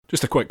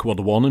Just a quick word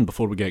of warning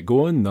before we get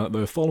going that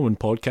the following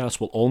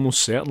podcast will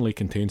almost certainly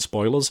contain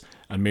spoilers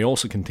and may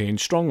also contain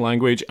strong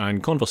language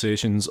and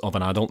conversations of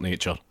an adult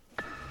nature.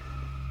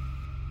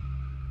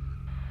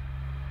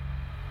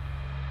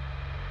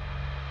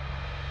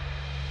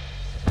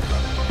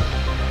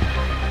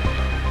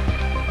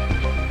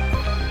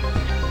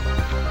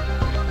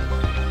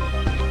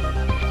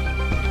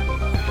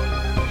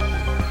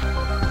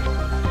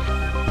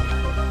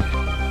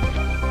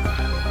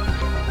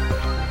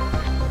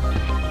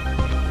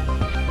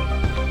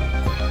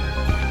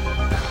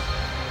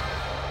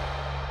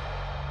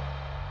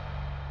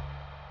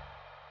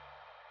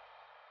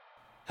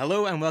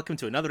 Hello and welcome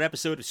to another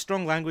episode of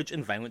Strong Language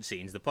and Violent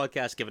Scenes, the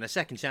podcast giving a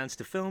second chance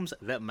to films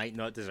that might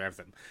not deserve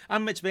them.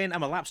 I'm Mitch Bain,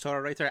 I'm a lapsed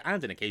horror writer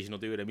and an occasional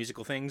doer of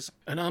musical things.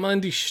 And I'm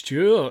Andy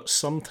Stewart,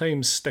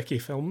 sometimes sticky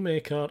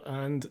filmmaker,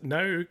 and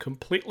now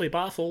completely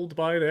baffled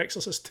by The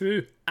Exorcist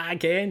 2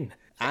 again.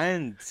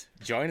 And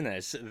joining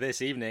us this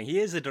evening, he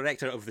is the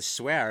director of The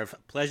Swerve.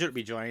 Pleasure to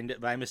be joined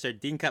by Mr.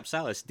 Dean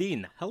Capsalis.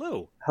 Dean,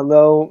 hello.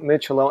 Hello,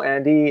 Mitch. Hello,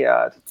 Andy.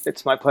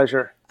 It's my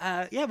pleasure.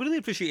 Yeah, we really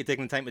appreciate you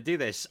taking the time to do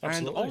this.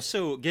 Absolutely. And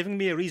also giving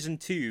me a reason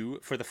to,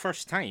 for the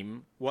first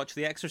time, watch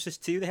The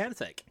Exorcist 2, The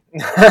Heretic.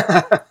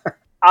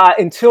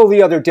 Until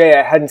the other day,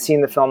 I hadn't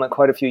seen the film in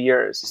quite a few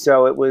years,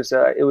 so it was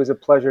a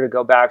pleasure to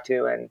go back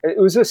to, and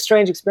it was a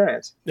strange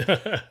experience.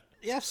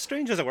 Yeah,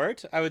 strange as a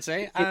word, I would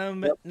say.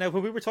 Yep. Now,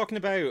 when we were talking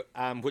about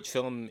which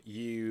film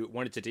you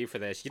wanted to do for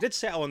this, you did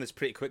settle on this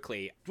pretty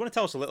quickly. Do you want to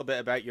tell us a little bit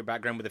about your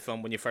background with the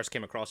film when you first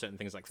came across it and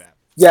things like that?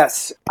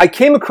 Yes. I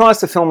came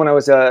across the film when I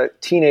was a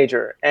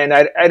teenager, and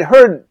I'd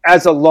heard,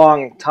 as a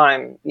long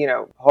time,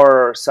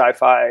 horror,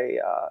 sci-fi,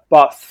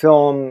 buff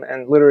film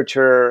and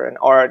literature and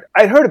art,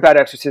 I'd heard about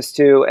Exorcist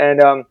 2,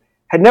 and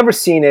had never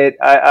seen it.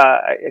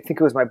 I think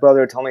it was my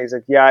brother who told me, he's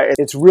like, yeah,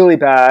 it's really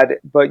bad,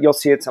 but you'll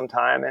see it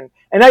sometime. And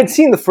I'd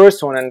seen the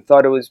first one and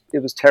thought it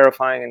was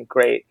terrifying and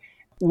great.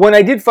 When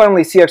I did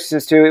finally see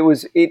Exorcist 2,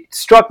 it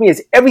struck me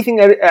as everything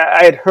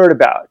I had heard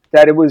about,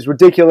 that it was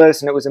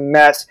ridiculous and it was a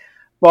mess,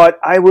 but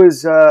I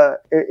was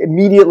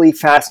immediately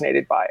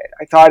fascinated by it.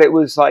 I thought it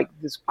was like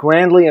this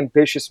grandly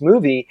ambitious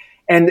movie.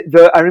 And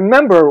I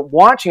remember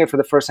watching it for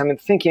the first time and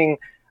thinking,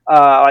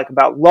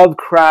 about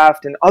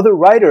Lovecraft and other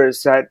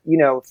writers that,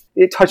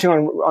 touching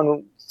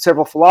on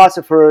several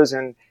philosophers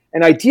and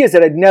ideas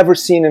that I'd never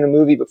seen in a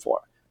movie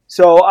before.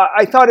 So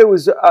I thought it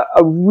was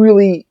a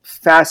really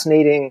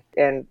fascinating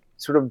and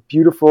sort of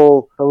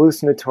beautiful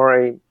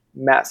hallucinatory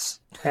mess.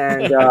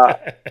 And,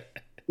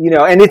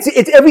 and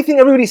it's everything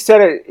everybody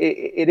said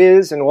it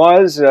is and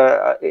was.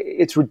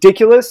 It's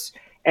ridiculous,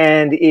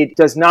 and it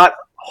does not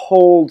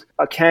hold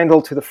a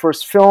candle to the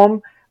first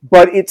film,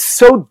 but it's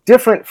so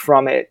different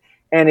from it.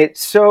 And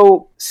it's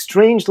so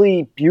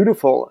strangely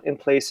beautiful in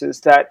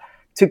places that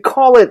to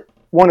call it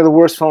one of the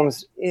worst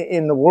films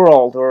in the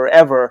world or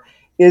ever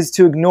is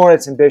to ignore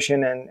its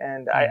ambition.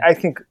 And I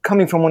think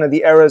coming from one of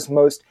the era's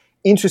most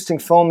interesting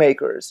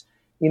filmmakers,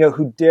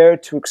 who dare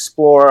to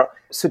explore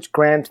such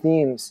grand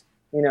themes,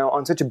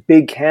 on such a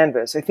big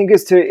canvas, I think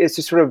is to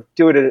sort of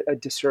do it a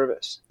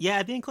disservice. Yeah,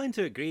 I'd be inclined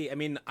to agree. I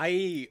mean,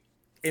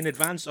 in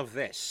advance of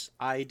this,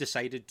 I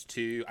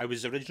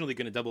was originally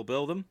going to double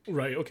bill them.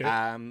 Right, okay.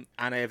 And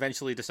I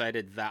eventually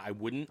decided that I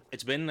wouldn't.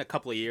 It's been a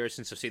couple of years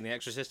since I've seen The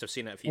Exorcist. I've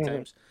seen it a few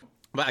times.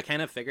 But I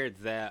kind of figured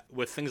that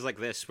with things like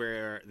this,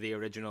 where the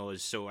original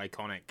is so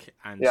iconic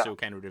and so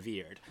kind of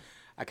revered,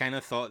 I kind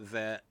of thought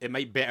that it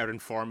might better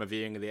inform a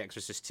viewing of The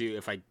Exorcist 2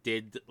 if I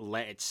did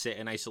let it sit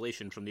in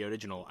isolation from the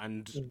original.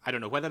 And I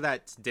don't know whether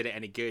that did it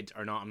any good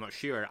or not. I'm not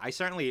sure. I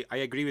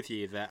agree with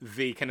you that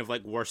the kind of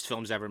like worst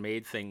films ever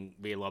made thing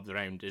we lobbed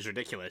around is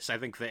ridiculous. I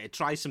think that it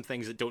tries some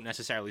things that don't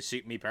necessarily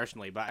suit me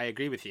personally, but I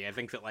agree with you. I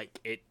think that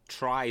it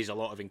tries a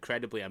lot of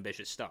incredibly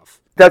ambitious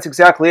stuff. That's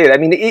exactly it. I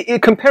mean,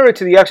 compare it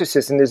to The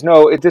Exorcist, and it's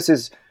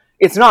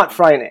not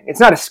frightening. It's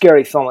not a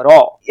scary film at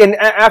all. And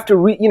after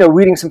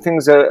reading some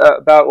things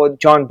about what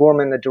John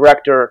Boorman, the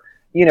director,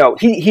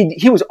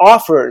 he was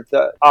offered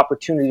the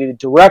opportunity to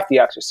direct The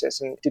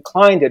Exorcist and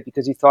declined it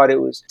because he thought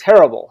it was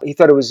terrible. He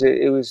thought it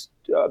was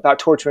about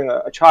torturing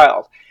a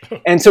child.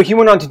 And so he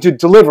went on to do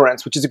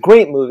Deliverance, which is a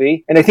great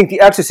movie, and I think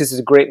The Exorcist is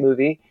a great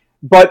movie.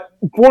 But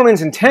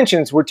Boorman's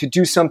intentions were to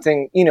do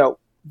something,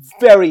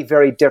 very,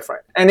 very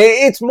different. And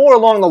it's much more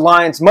along the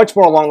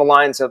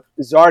lines of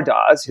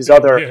Zardoz, his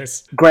other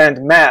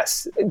grand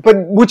mess, but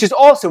which is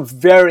also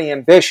very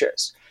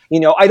ambitious.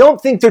 I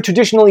don't think they're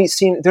traditionally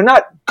seen, they're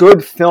not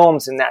good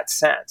films in that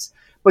sense,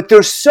 but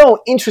they're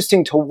so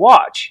interesting to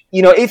watch.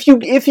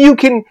 If you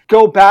can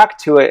go back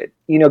to it,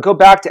 go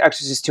back to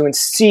Exorcist 2 and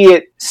see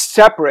it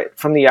separate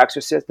from The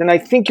Exorcist, then I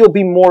think you'll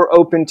be more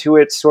open to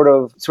its sort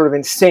of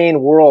insane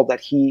world that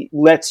he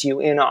lets you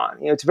in on.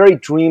 It's very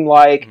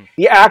dreamlike. Mm-hmm.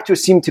 The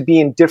actors seem to be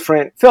in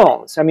different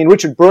films. I mean,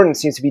 Richard Burton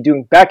seems to be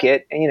doing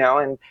Beckett, and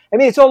I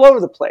mean, it's all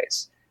over the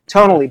place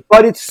tonally,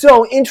 but it's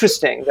so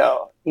interesting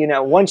though.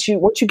 Once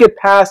you get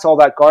past all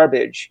that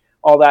garbage,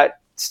 all that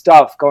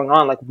stuff going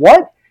on, like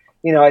what?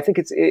 I think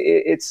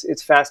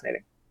it's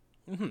fascinating.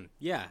 Mm-hmm.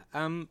 Yeah.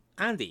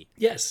 Andy.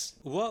 Yes.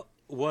 What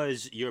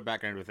was your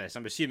background with this?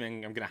 I'm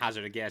assuming, I'm going to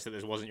hazard a guess that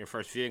this wasn't your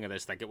first viewing of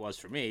this like it was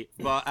for me.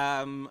 But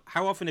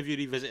how often have you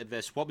revisited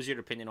this? What was your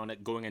opinion on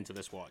it going into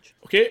this watch?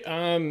 Okay,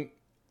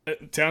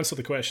 to answer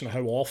the question of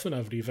how often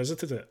I've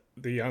revisited it,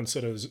 the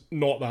answer is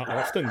not that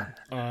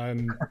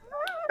often.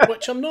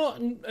 Which I'm not,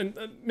 and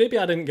maybe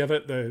I didn't give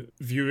it the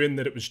viewing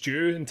that it was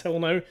due until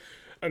now.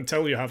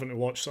 Until you're having to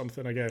watch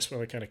something, I guess, with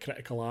a kind of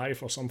critical eye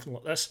for something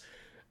like this,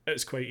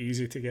 it's quite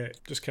easy to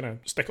just kind of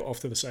stick it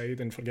off to the side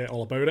and forget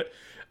all about it.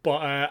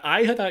 But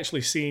I had actually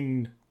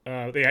seen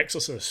The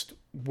Exorcist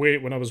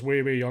when I was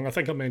way young. I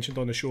think I mentioned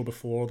on the show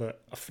before that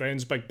a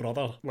friend's big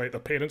brother, like their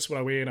parents were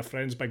away, and a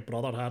friend's big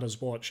brother had us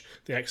watch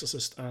The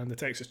Exorcist and the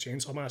Texas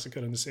Chainsaw Massacre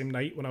in the same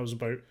night when I was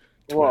about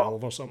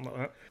 12 or something like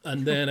that.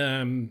 And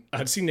then I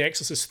had seen The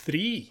Exorcist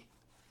 3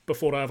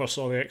 before I ever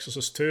saw The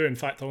Exorcist 2. In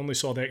fact, I only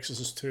saw The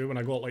Exorcist 2 when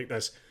I got like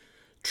this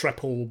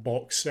triple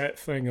box set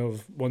thing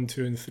of 1,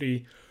 2, and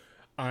 3.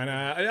 And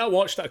I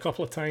watched it a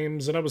couple of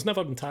times and I was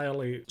never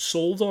entirely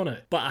sold on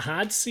it. But I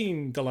had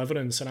seen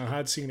Deliverance and I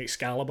had seen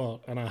Excalibur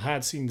and I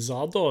had seen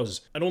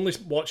Zardoz. And only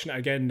watching it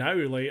again now,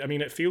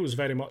 it feels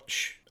very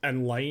much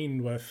in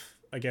line with,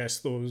 I guess,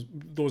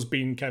 those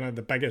being kind of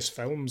the biggest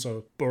films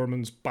of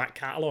Boorman's back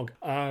catalogue.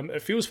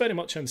 It feels very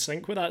much in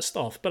sync with that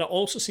stuff, but it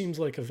also seems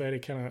like a very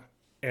kind of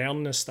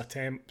earnest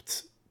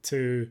attempt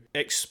to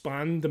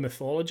expand the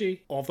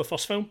mythology of the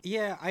first film.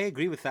 Yeah, I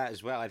agree with that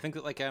as well. I think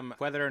that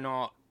whether or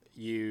not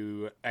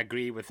you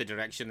agree with the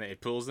direction that it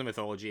pulls the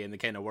mythology and the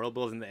kind of world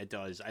building that it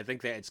does, I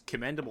think that it's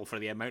commendable for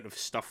the amount of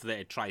stuff that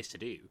it tries to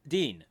do.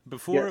 Dean,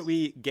 before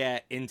we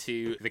get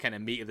into the kind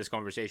of meat of this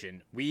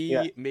conversation,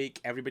 we make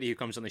everybody who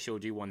comes on the show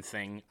do one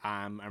thing,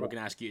 and we're going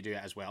to ask you to do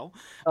it as well.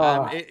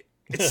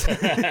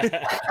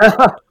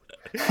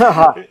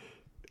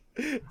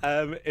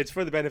 It's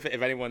for the benefit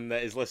of anyone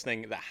that is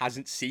listening that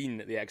hasn't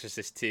seen The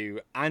Exorcist 2.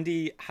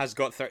 Andy has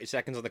got 30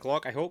 seconds on the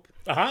clock, I hope.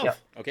 I have. Yep.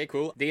 Okay,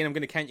 cool. Dean, I'm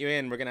going to count you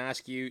in. We're going to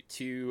ask you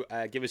to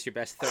give us your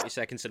best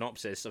 30-second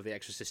synopsis of The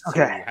Exorcist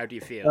 2. Okay. How do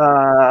you feel?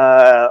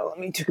 Let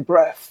me take a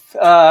breath.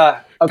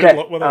 Okay. Good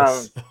luck with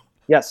us.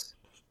 Yes.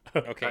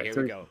 Okay, right,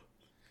 here we go.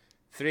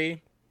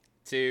 3,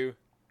 2,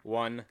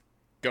 1,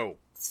 go.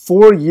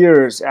 4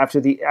 years after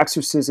the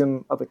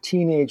exorcism of a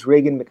teenage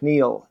Regan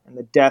MacNeil and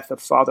the death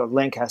of Father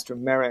Lancaster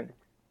Merrin,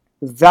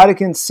 the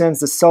Vatican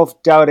sends the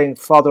self-doubting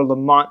Father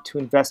Lamont to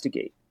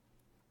investigate.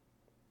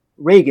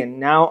 Regan,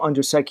 now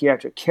under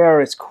psychiatric care,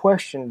 is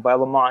questioned by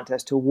Lamont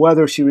as to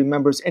whether she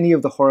remembers any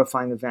of the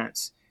horrifying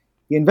events.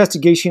 The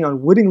investigation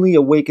unwittingly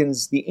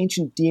awakens the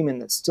ancient demon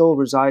that still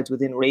resides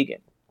within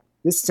Regan.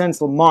 This sends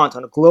Lamont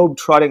on a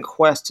globe-trotting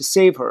quest to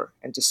save her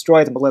and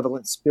destroy the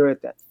malevolent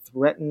spirit that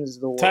threatens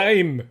the world.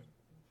 Time!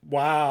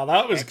 Wow,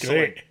 that was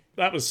Excellent. great.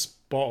 That was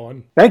spot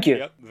on. Thank you.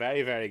 Yep,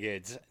 very, very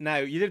good. Now,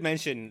 you did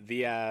mention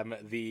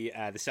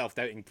the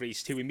self-doubting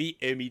priest who we meet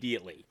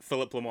immediately,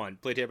 Philip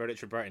Lamont, played here by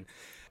Richard Burton.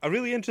 A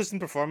really interesting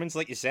performance,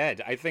 like you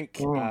said. I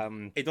think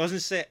it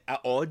doesn't sit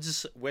at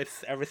odds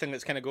with everything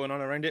that's kind of going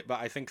on around it, but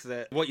I think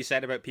that what you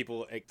said about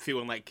people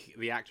feeling like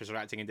the actors are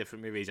acting in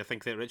different movies, I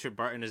think that Richard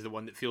Burton is the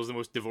one that feels the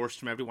most divorced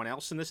from everyone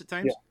else in this at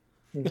times. Yeah.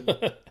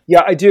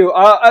 Yeah, I do.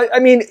 I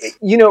mean,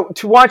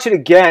 to watch it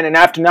again, and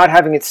after not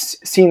having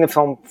seen the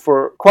film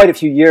for quite a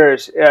few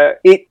years,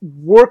 it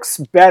works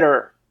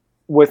better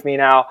with me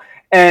now.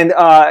 And,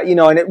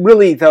 and it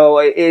really, though,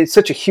 is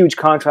such a huge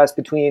contrast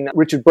between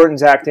Richard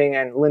Burton's acting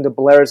and Linda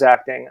Blair's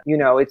acting.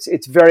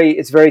 It's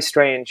very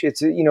strange.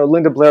 It's,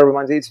 Linda Blair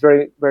reminds me, it's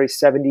very, very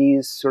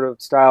 70s sort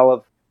of style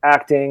of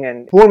acting,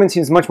 and Boorman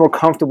seems much more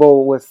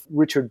comfortable with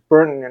Richard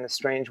Burton in a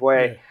strange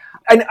way. Yeah.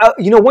 And,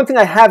 one thing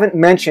I haven't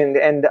mentioned,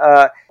 and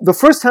the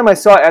first time I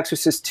saw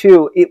Exorcist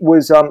 2, it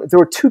was, there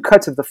were two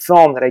cuts of the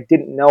film that I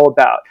didn't know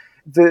about.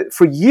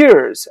 For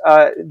years,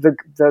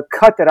 the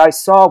cut that I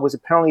saw was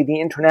apparently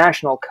the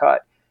international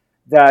cut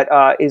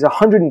that is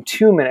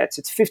 102 minutes.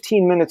 It's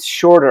 15 minutes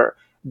shorter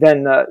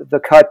than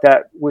the cut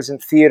that was in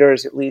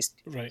theaters, at least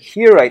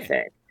here, I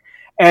think.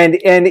 And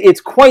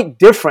it's quite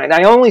different.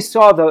 I only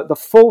saw the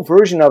full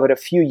version of it a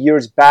few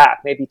years back,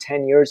 maybe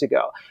 10 years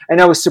ago.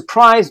 And I was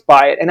surprised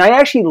by it. And I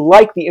actually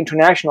like the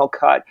international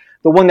cut,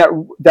 the one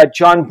that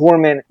John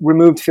Boorman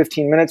removed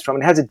 15 minutes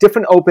from. It has a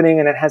different opening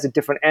and it has a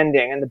different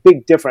ending. And the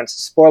big difference,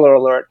 spoiler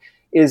alert,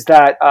 is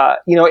that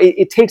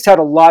it takes out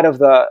a lot of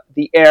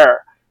the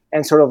air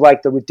and sort of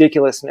like the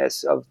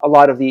ridiculousness of a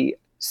lot of the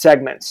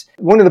segments.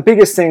 One of the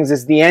biggest things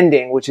is the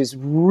ending, which is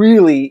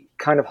really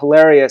kind of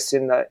hilarious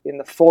in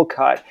the full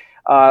cut.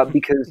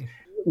 Because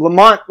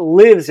Lamont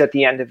lives at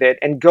the end of it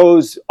and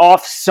goes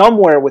off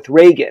somewhere with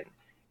Regan.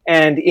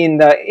 And in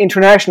the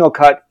international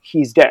cut,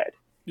 he's dead.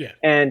 Yeah.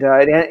 And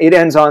it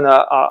ends on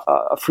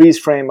a freeze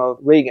frame of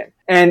Regan.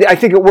 And I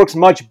think it works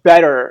much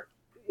better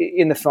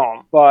in the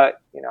film.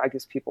 But, I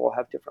guess people will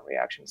have different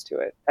reactions to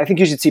it. I think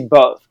you should see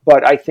both.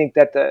 But I think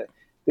that the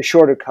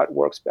shorter cut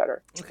works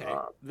better. Okay.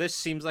 This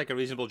seems like a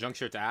reasonable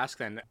juncture to ask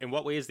then. In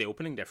what way is the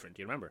opening different?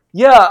 Do you remember?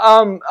 Yeah,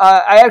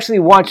 I actually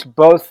watched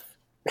both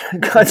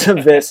cuts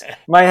of this.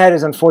 My head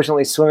is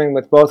unfortunately swimming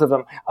with both of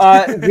them.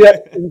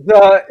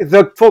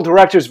 The full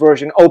director's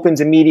version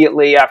opens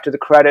immediately after the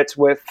credits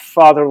with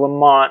Father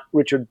Lamont,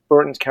 Richard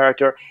Burton's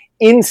character,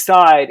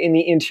 inside in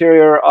the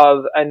interior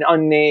of an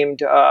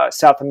unnamed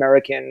South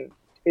American.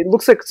 It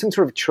looks like some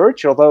sort of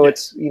church, although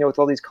it's with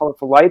all these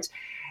colorful lights.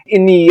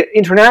 In the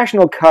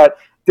international cut,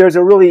 there's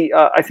a really,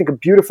 I think, a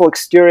beautiful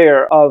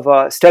exterior of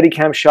a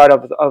Steadicam shot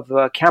of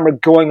the camera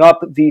going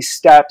up these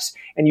steps,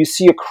 and you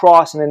see a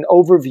cross and an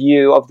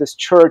overview of this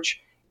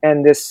church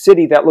and this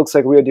city that looks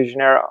like Rio de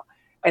Janeiro.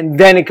 And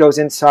then it goes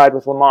inside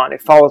with Lamont.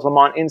 It follows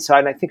Lamont inside,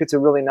 and I think it's a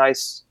really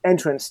nice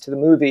entrance to the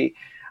movie.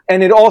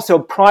 And it also,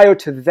 prior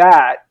to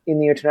that, in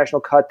the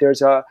international cut,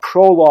 there's a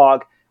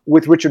prologue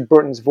with Richard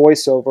Burton's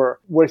voiceover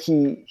where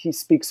he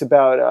speaks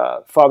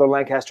about Father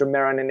Lancaster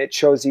Marin, and it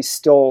shows these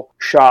still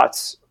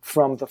shots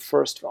from the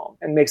first film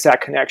and makes that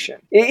connection.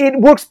 It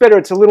works better.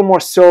 It's a little more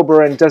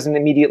sober and doesn't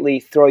immediately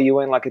throw you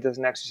in like it does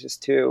in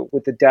Exorcist 2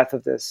 with the death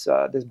of this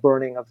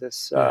burning of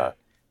this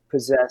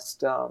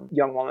possessed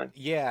young woman.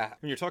 Yeah,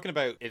 when you're talking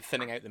about it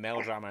thinning out the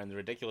melodrama and the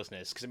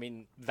ridiculousness, because I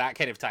mean that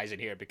kind of ties in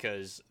here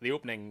because the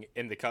opening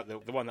in the cut,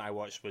 the one that I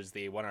watched was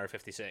the 1 hour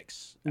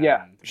 56.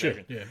 Sure.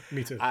 Yeah,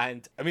 me too.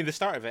 And I mean the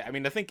start of it, I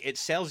mean I think it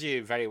sells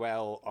you very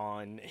well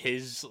on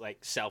his like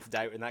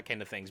self-doubt and that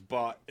kind of things,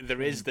 but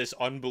there is this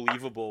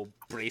unbelievable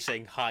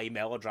bracing high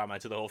melodrama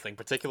to the whole thing,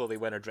 particularly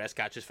when her dress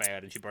catches fire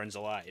and she burns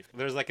alive.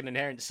 There's like an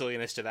inherent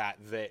silliness to that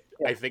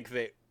I think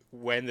that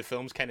when the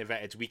film's kind of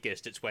at its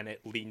weakest, it's when it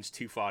leans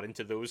too far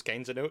into those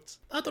kinds of notes.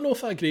 I don't know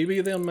if I agree with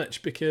you there,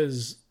 Mitch,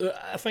 because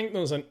I think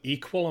there's an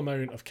equal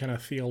amount of kind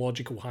of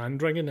theological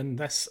hand-wringing in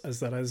this as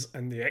there is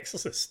in The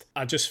Exorcist.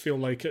 I just feel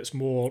like it's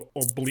more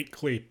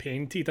obliquely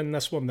painted in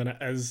this one than it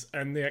is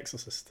in The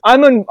Exorcist.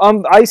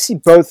 I see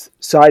both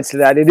sides to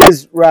that. It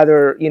is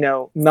rather,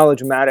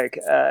 melodramatic,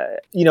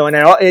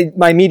 and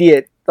my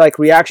immediate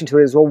reaction to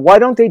it is, well, why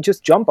don't they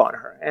just jump on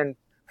her and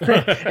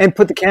and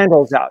put the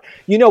candles out?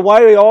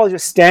 Why are they all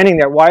just standing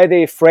there? Why are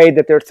they afraid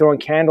that they're throwing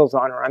candles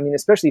on her? I mean,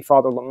 especially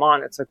Father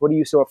Lamont. It's like, what are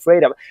you so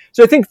afraid of?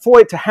 So I think for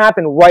it to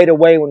happen right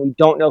away when we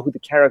don't know who the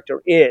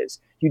character is,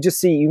 you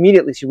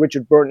immediately see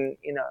Richard Burton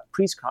in a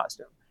priest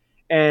costume.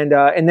 And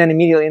then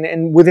immediately,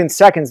 and within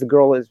seconds, the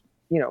girl is,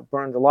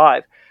 burned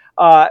alive.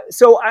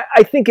 So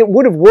I think it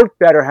would have worked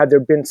better had there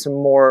been some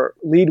more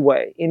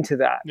leadway into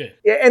that. Yeah.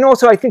 And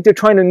also, I think they're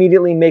trying to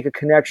immediately make a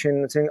connection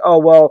and saying, oh,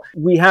 well,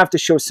 we have to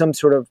show some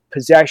sort of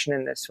possession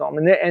in this film.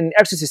 And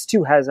Exorcist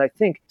 2 has, I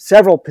think,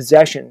 several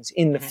possessions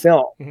in the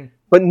film,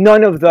 but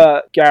none of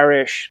the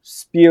garish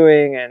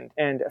spewing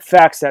and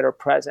effects that are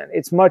present.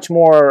 It's much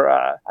more,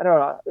 I don't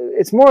know,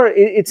 it's more,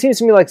 it seems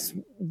to me like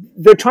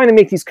they're trying to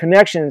make these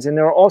connections, and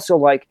they're also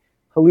like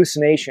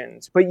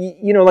hallucinations, but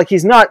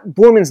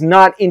Boorman's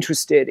not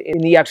interested in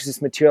the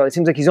Exorcist material. It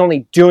seems like he's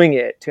only doing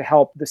it to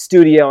help the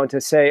studio and to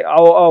say,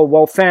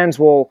 well, fans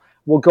will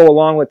go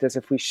along with this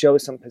if we show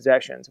some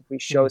possessions, if we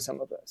show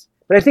some of this.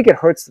 But I think it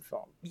hurts the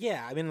film.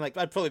 Yeah, I mean,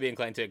 I'd probably be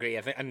inclined to agree.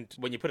 I think, and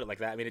when you put it like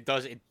that, I mean,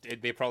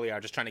 they probably are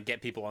just trying to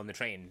get people on the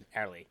train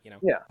early,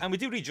 Yeah. And we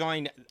do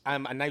rejoin a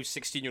now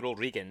 16-year-old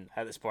Regan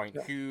at this point,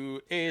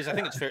 who is, I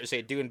think it's fair to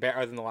say, doing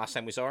better than the last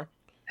time we saw her.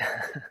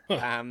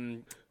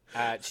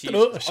 She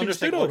was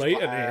doing all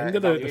right at the end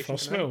of the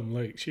first film.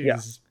 Like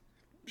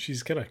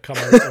she's kind of come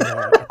out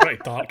of a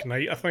pretty dark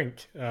night, I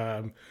think,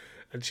 and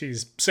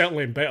she's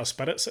certainly in better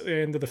spirits at the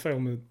end of the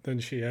film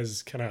than she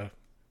is kind of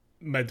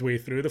midway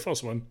through the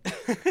first one.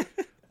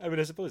 I mean,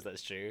 I suppose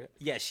that's true.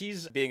 Yeah,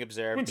 she's being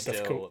observed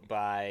still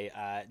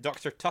by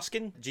Dr.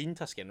 Tuscan, Gene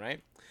Tuscan,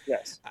 right?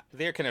 Yes.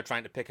 They're kind of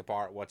trying to pick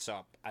apart what's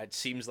up. It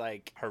seems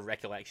like her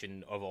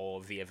recollection of all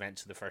of the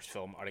events of the first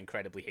film are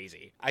incredibly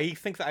hazy. I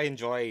think that I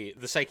enjoy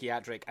the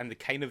psychiatric and the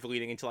kind of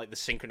leading into like the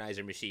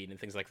synchronizer machine and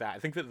things like that. I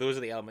think that those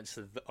are the elements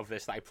of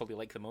this that I probably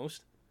like the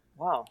most.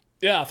 Wow.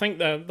 Yeah, I think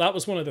that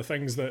was one of the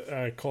things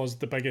that caused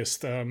the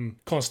biggest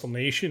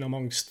consternation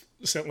amongst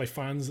certainly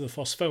fans of the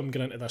first film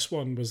getting into this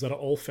one, was that it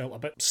all felt a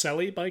bit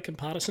silly by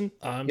comparison.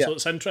 So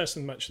it's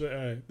interesting, Mitch,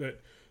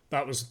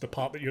 that was the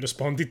part that you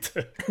responded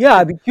to. Yeah,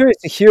 I'd be curious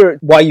to hear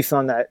why you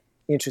found that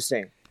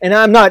interesting. And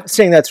I'm not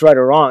saying that's right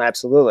or wrong,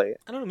 absolutely.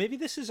 I don't know, maybe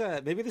this is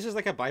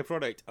like a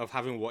byproduct of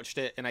having watched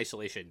it in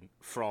isolation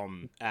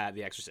from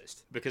The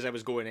Exorcist, because I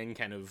was going in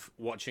kind of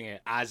watching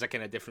it as a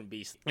kind of different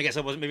beast. I guess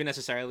I wasn't maybe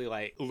necessarily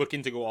like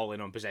looking to go all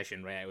in on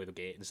possession right out of the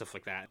gate and stuff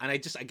like that. And I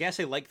guess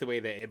I like the way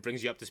that it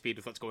brings you up to speed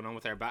with what's going on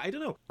with her, but I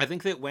don't know. I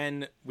think that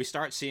when we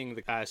start seeing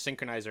the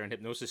synchronizer and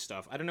hypnosis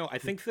stuff, I don't know, I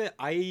think that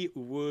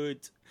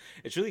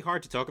it's really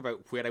hard to talk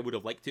about where I would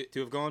have liked it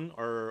to have gone,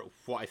 or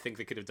what I think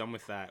they could have done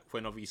with that,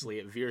 when obviously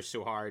it veers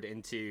so hard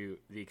into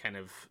the kind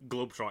of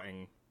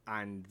globetrotting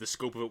and the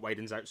scope of it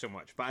widens out so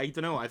much. But I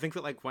don't know, I think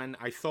that like when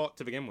I thought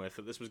to begin with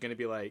that this was going to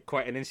be like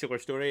quite an insular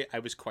story, I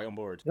was quite on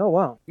board. Oh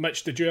wow.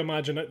 Mitch, did you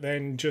imagine it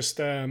then just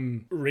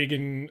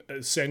Regan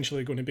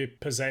essentially going to be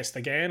possessed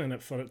again,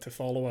 and for it to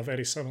follow a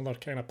very similar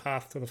kind of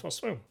path to the first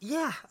film?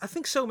 Yeah, I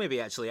think so, maybe,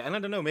 actually. And I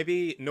don't know,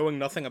 maybe knowing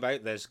nothing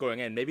about this going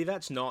in, maybe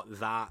that's not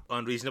that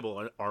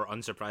unreasonable or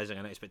unsurprising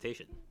an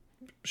expectation.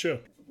 Sure.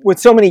 With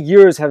so many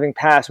years having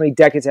passed, so many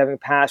decades having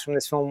passed from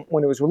this film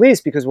when it was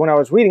released, because when I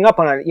was reading up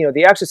on it,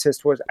 The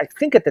Exorcist was, I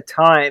think at the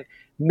time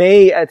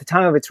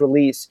of its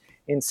release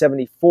in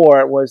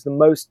 1974, was the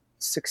most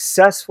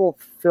successful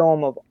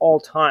film of all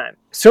time,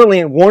 certainly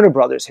in Warner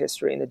Brothers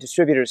history, in the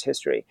distributor's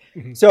history.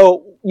 Mm-hmm.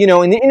 So,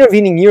 in the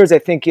intervening years, I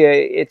think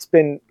it's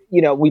been,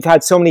 we've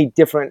had so many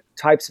different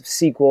types of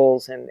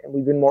sequels and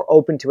we've been more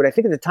open to it. I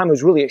think at the time it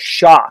was really a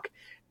shock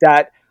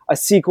that a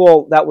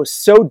sequel that was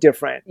so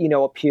different,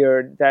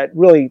 appeared, that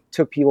really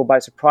took people by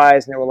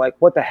surprise, and they were like,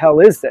 what the hell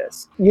is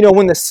this?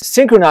 When the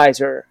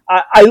Synchronizer,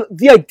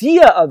 the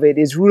idea of it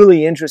is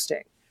really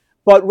interesting.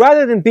 But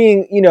rather than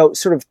being,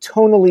 sort of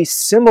tonally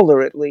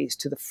similar, at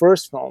least, to the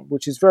first film,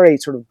 which is very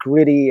sort of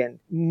gritty and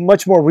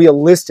much more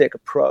realistic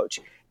approach,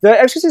 The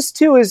Exorcist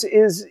 2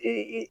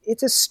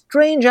 it's a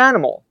strange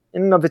animal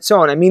in and of its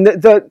own. I mean,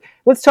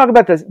 let's talk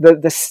about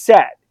the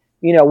set,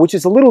 which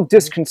is a little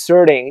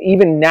disconcerting,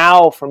 even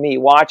now for me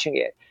watching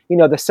it.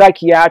 The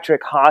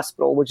psychiatric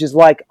hospital, which is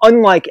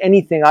unlike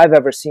anything I've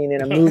ever seen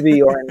in a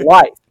movie or in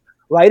life.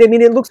 Right? I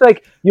mean, it looks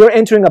like you're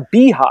entering a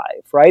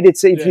beehive, right?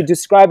 If you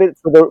describe it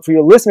for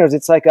your listeners,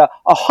 it's like a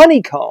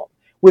honeycomb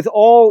with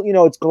all,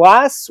 it's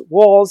glass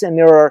walls, and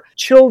there are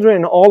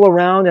children all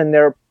around, and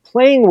they're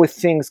playing with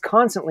things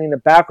constantly in the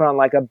background,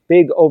 like a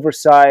big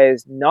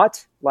oversized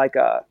nut, like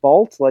a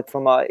bolt,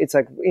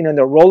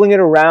 they're rolling it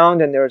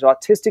around, and there's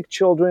autistic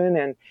children,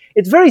 and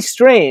it's very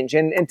strange.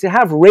 And to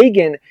have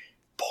Regan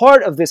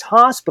part of this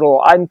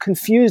hospital, I'm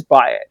confused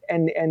by it,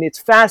 and it's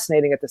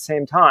fascinating at the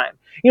same time.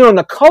 And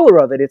the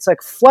color of it, it's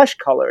like flesh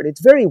colored.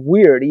 It's very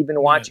weird,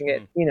 even watching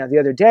it, the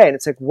other day, and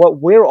it's like,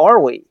 where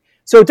are we?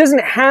 So it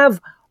doesn't have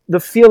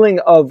the feeling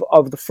of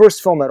the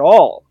first film at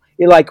all.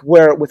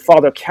 Where with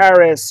Father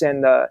Karras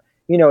and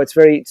it's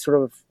very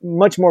sort of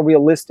much more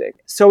realistic.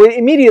 So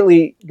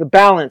immediately the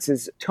balance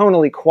is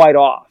tonally quite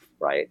off,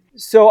 right?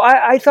 So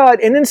I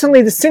thought, and then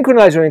suddenly the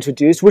Synchronizer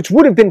introduced, which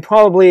would have been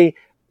probably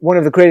one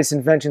of the greatest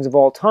inventions of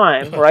all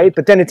time, right?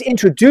 But then it's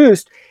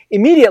introduced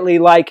immediately,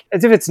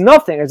 as if it's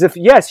nothing, as if,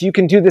 yes, you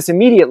can do this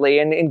immediately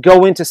and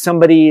go into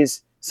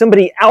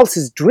somebody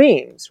else's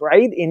dreams,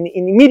 right?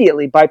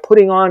 Immediately by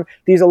putting on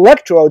these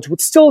electrodes, which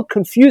still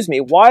confuse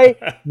me.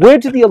 Where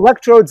do the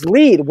electrodes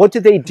lead? What do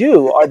they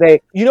do? Are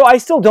they, I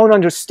still don't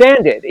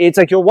understand it. It's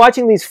like you're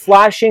watching these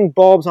flashing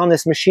bulbs on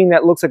this machine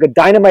that looks like a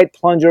dynamite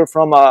plunger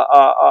from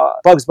a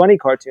Bugs Bunny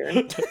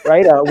cartoon,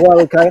 right?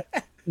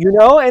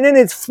 And then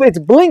it's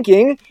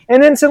blinking,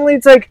 and then suddenly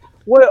it's like,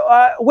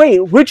 wait,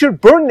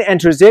 Richard Burton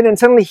enters in, and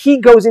suddenly he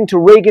goes into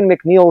Regan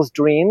MacNeil's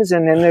dreams,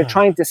 and then they're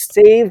trying to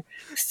save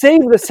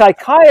the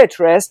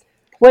psychiatrist,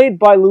 played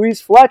by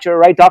Louise Fletcher,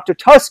 right, Dr.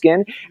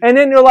 Tuskin, and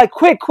then they're like,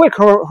 quick,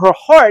 her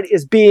heart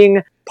is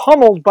being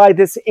pummeled by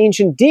this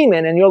ancient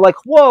demon, and you're like,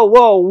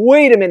 whoa,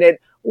 wait a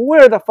minute,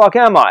 where the fuck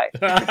am I?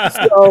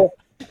 So...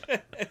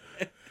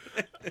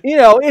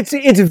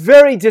 it's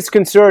very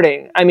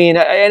disconcerting. I mean,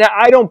 and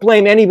I don't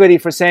blame anybody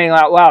for saying,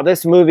 wow,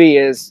 this movie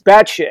is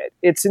batshit.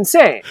 It's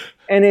insane.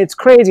 And it's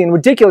crazy and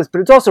ridiculous, but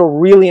it's also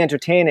really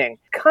entertaining.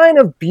 Kind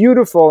of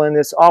beautiful in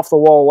this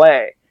off-the-wall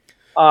way,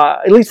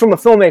 at least from a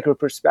filmmaker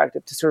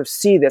perspective, to sort of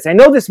see this. I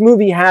know this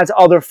movie has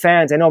other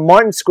fans. I know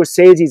Martin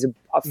Scorsese's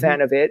a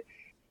fan of it.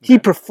 He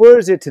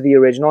prefers it to the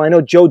original. I know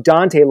Joe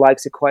Dante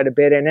likes it quite a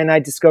bit. And then I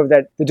discovered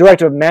that the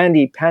director of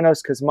Mandy,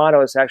 Panos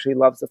Cosmatos, actually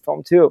loves the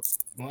film too.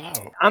 Wow.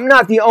 I'm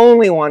not the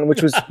only one,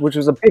 which was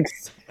a big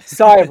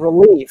sigh of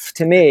relief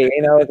to me.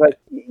 It's like,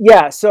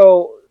 yeah,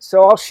 so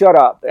I'll shut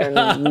up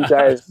and you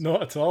guys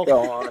not at all.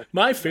 Go on.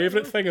 My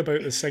favourite thing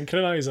about the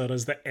Synchronizer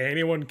is that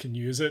anyone can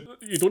use it.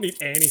 You don't need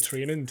any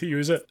training to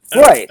use it.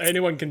 Right.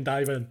 Anyone can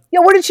dive in.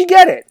 Yeah, where did she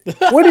get it?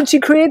 Where did she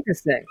create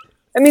this thing?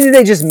 I mean, did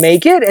they just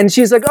make it? And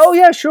she's like, oh,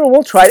 yeah, sure,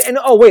 we'll try it. And,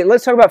 oh, wait,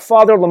 let's talk about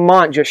Father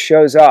Lamont just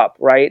shows up,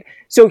 right?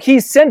 So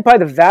he's sent by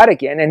the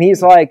Vatican, and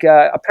he's like,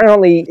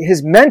 apparently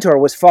his mentor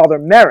was Father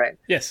Merrin.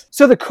 Yes.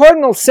 So the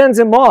cardinal sends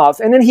him off,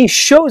 and then he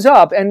shows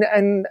up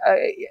and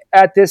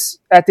at this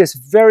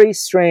very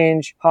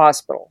strange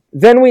hospital.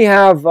 Then we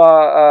have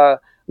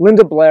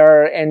Linda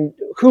Blair, and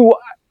who,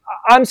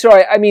 I'm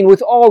sorry, I mean,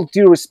 with all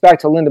due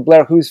respect to Linda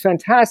Blair, who's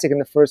fantastic in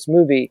the first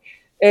movie,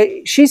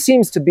 she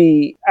seems to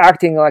be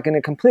acting like in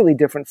a completely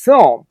different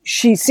film.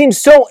 She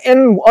seems so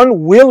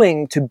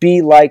unwilling to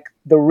be like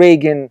the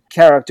Regan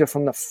character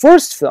from the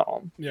first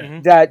film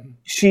that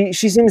she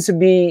seems to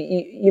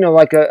be,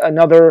 like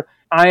another,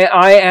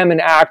 I am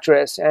an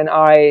actress, and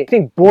I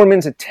think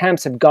Boorman's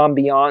attempts have gone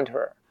beyond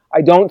her.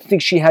 I don't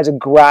think she has a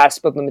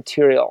grasp of the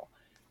material.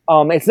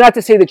 It's not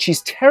to say that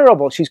she's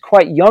terrible. She's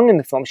quite young in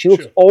the film. She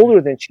looks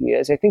older than she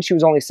is. I think she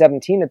was only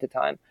 17 at the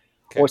time.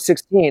 Or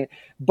 16,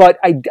 but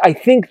I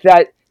think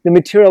that the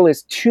material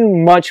is too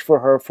much for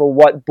her for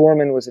what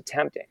Boorman was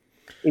attempting.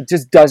 It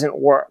just doesn't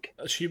work.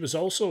 She was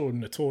also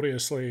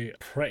notoriously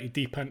pretty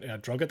deep into a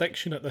drug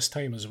addiction at this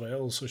time as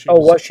well, so she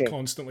was she?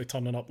 Constantly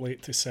turning up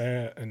late to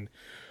set, and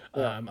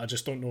I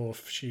just don't know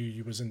if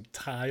she was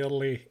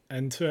entirely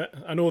into it.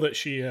 I know that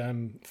she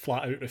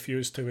flat out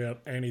refused to wear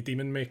any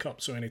demon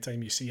makeup, so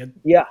anytime you see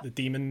the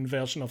demon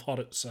version of her,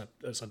 it's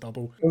a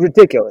double.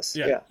 Ridiculous.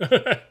 Yeah.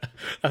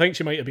 I think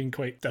she might have been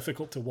quite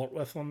difficult to work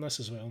with on this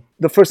as well.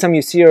 The first time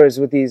you see her is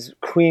with these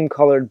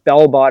cream-colored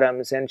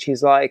bell-bottoms, and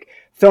she's like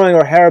throwing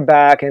her hair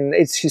back, and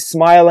she's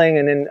smiling,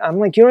 and then I'm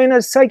like, you're in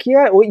a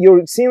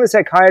you're seeing the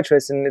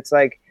psychiatrist, and it's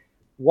like,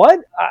 what?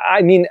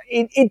 I mean,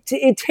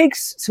 it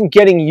takes some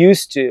getting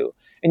used to,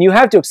 and you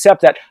have to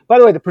accept that. By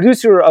the way, the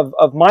producer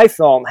of my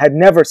film had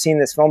never seen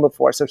this film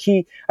before, so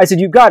I said,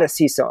 you've got to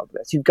see some of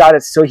this. You've got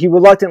to. So he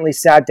reluctantly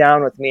sat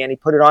down with me, and he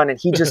put it on, and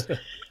he just,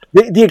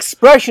 the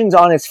expressions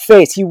on his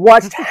face, he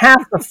watched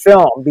half the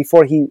film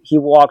before he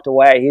walked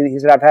away. He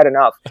said, I've had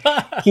enough.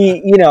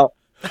 He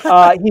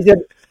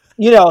said,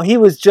 he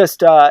was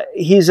just,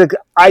 he's like,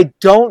 I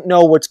don't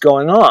know what's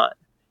going on.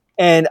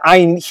 And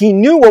he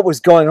knew what was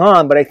going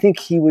on, but I think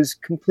he was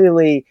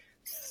completely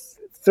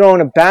thrown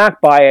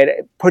aback by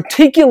it,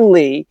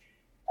 particularly,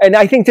 and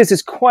I think this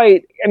is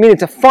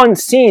it's a fun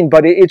scene,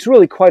 but it's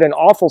really quite an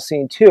awful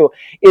scene too,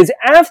 is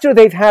after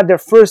they've had their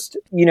first,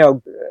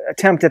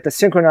 attempt at the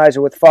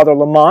synchronizer with Father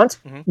Lamont,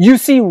 you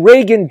see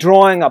Regan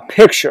drawing a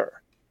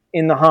picture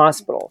in the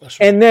hospital. Right.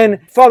 And then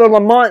Father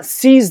Lamont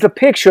sees the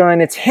picture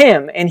and it's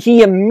him, and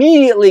he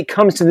immediately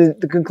comes to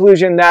the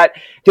conclusion that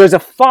there's a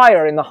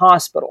fire in the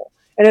hospital.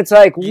 And it's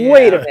like,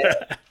 wait a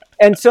minute.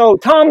 And so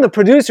Tom, the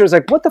producer, is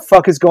like, what the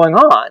fuck is going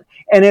on?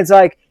 And it's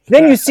like,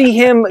 then you see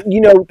him,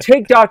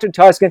 take Dr.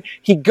 Tuscan.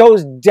 He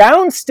goes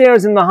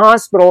downstairs in the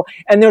hospital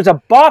and there's a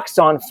box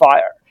on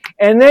fire.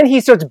 And then he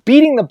starts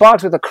beating the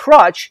box with a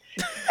crutch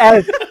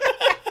as...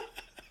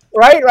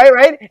 Right.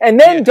 And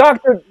then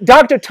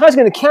Dr.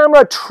 Tuscan, the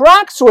camera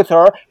tracks with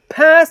her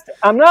past,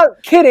 I'm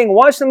not kidding,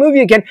 watch the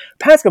movie again,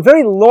 past a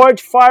very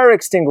large fire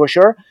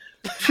extinguisher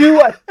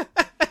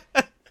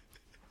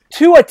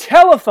to a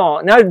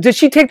telephone. Now, did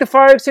she take the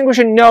fire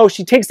extinguisher? No,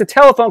 she takes the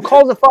telephone,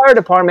 calls the fire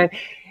department.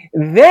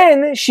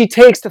 Then she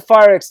takes the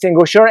fire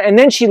extinguisher, and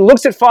then she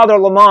looks at Father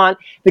Lamont.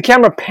 The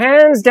camera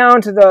pans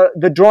down to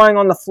the drawing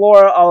on the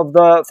floor of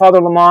the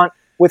Father Lamont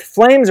with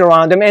flames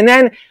around him, and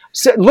then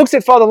looks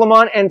at Father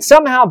Lamont, and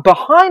somehow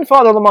behind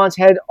Father Lamont's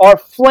head are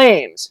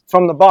flames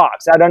from the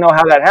box. I don't know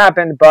how that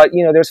happened, but,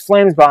 there's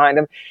flames behind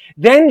him.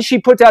 Then she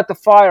puts out the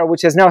fire,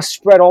 which has now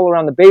spread all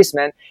around the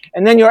basement,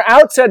 and then you're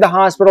outside the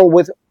hospital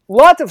with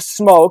lots of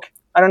smoke.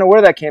 I don't know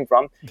where that came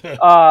from.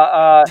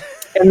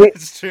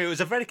 It's true. It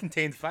was a very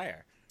contained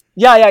fire.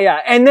 Yeah.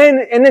 And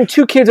then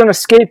two kids on a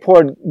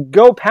skateboard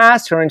go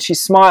past her, and she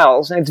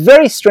smiles. And it's a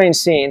very strange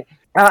scene.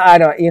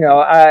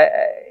 The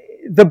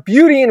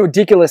beauty and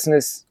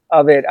ridiculousness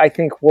of it, I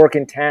think, work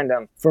in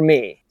tandem for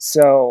me.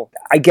 So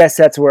I guess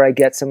that's where I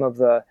get some of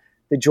the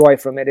joy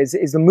from it. Is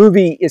the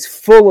movie is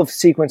full of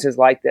sequences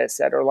like this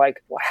that are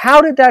like, well,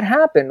 how did that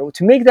happen?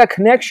 To make that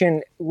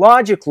connection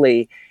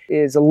logically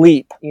is a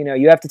leap.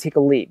 You have to take a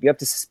leap. You have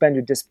to suspend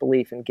your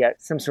disbelief and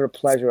get some sort of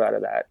pleasure out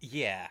of that.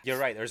 Yeah, you're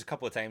right. There's a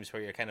couple of times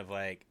where you're kind of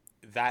like,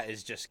 that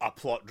is just a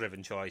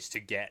plot-driven choice to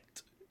get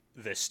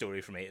this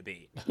story from A to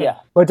B. Yeah.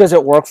 But does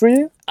it work for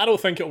you? I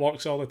don't think it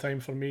works all the time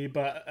for me,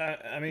 but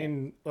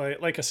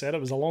like I said,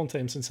 it was a long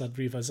time since I'd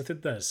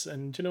revisited this,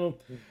 and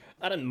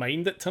I didn't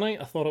mind it tonight.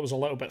 I thought it was a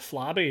little bit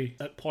flabby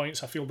at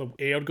points. I feel the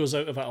air goes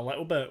out of it a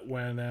little bit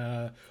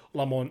when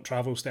Lamont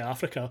travels to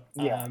Africa.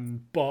 Yeah.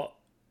 But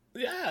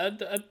yeah,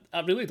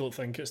 I really don't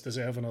think it's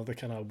deserving of the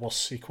kind of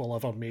worst sequel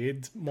ever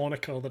made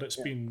moniker that it's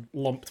been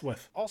lumped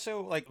with.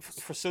 Also,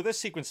 so this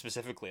sequence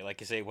specifically, like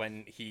you say,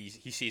 when he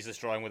sees this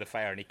drawing with a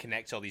fire and he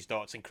connects all these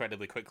dots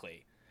incredibly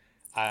quickly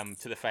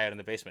to the fire in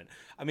the basement.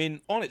 I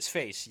mean, on its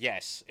face,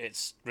 yes,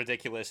 it's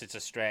ridiculous, it's a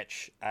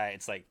stretch,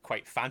 it's like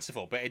quite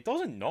fanciful, but it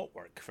doesn't not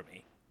work for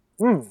me.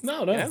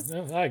 No,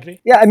 I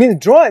agree. Yeah, I mean,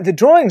 the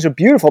drawings are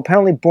beautiful.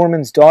 Apparently,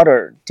 Borman's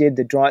daughter did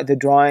the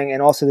drawing,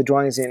 and also the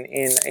drawings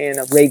in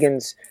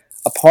Reagan's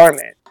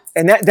apartment.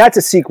 And that's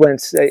a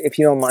sequence, if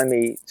you don't mind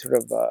me sort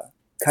of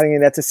cutting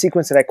in, that's a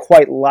sequence that I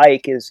quite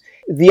like, is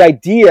the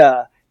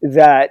idea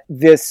that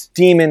this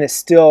demon is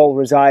still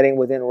residing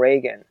within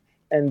Regan,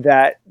 and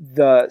that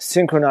the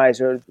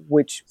synchronizer,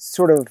 which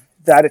sort of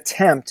that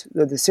attempt,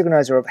 the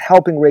synchronizer of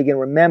helping Regan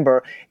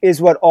remember, is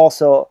what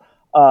also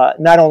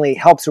not only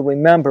helps her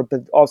remember,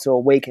 but also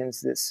awakens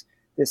this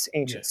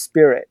ancient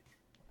spirit.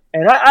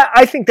 And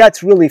I think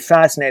that's really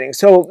fascinating.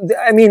 So,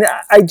 I mean,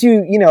 I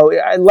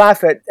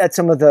laugh at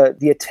some of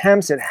the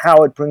attempts at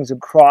how it brings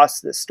across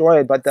the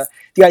story, but the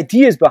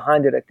ideas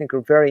behind it, I think,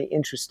 are very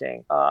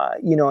interesting,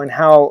 and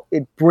how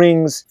it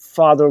brings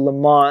Father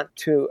Lamont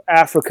to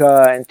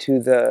Africa and to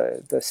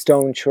the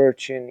stone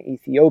church in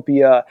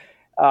Ethiopia,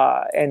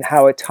 and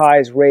how it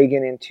ties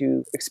Regan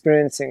into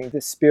experiencing the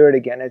spirit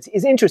again.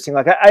 It's interesting.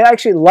 Like I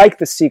actually like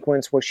the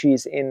sequence where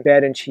she's in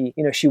bed and she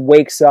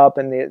wakes up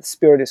and the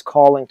spirit is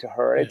calling to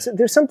her.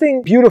 There's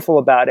something beautiful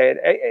about it.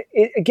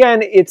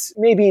 Again, it's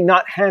maybe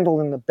not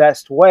handled in the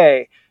best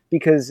way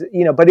because,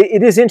 but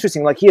it is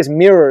interesting. Like he has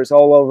mirrors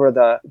all over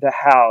the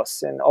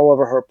house and all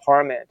over her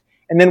apartment.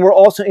 And then we're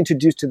also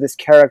introduced to this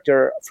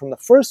character from the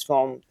first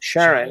film,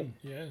 Sharon.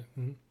 Yeah.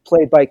 Mm-hmm.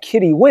 Played by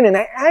Kitty Winn. And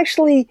I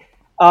actually,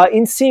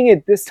 in seeing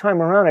it this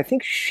time around, I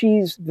think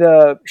she's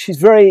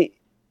very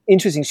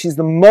interesting. She's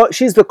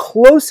the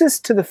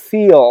closest to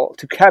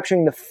to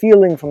capturing the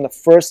feeling from the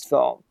first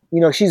film.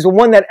 She's the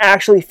one that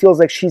actually feels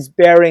like she's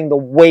bearing the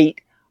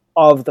weight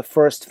of the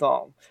first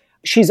film.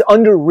 She's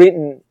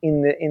underwritten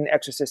in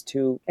Exorcist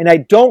 2, and I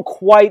don't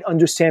quite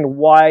understand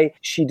why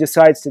she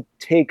decides to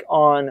take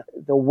on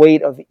the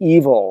weight of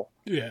evil.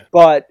 Yeah.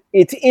 But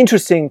it's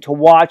interesting to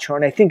watch her,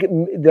 and I think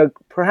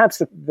perhaps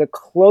the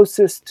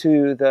closest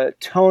to the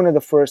tone of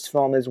the first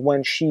film is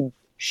when she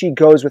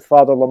goes with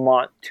Father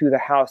Lamont to the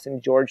house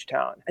in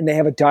Georgetown, and they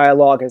have a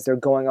dialogue as they're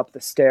going up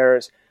the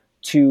stairs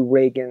to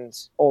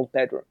Regan's old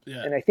bedroom.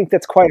 Yeah. And I think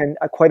that's quite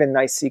a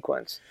nice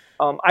sequence.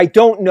 I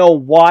don't know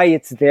why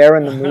it's there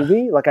in the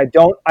movie. Like I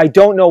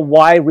don't know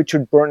why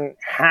Richard Burton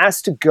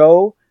has to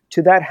go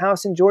to that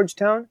house in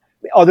Georgetown,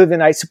 other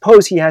than I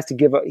suppose he has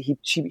to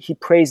he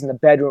prays in the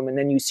bedroom, and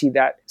then you see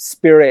that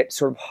spirit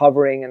sort of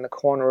hovering in the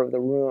corner of the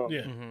room,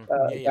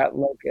 that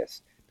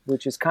locust,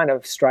 which is kind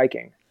of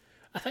striking.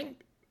 I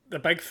think the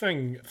big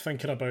thing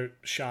thinking about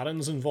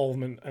Sharon's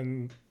involvement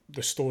in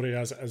the story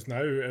as it is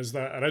now is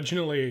that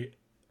originally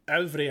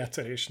every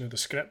iteration of the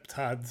script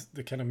had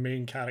the kind of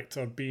main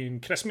character being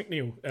Chris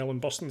MacNeil,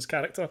 Ellen Burstyn's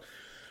character.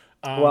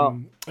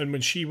 And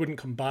when she wouldn't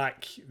come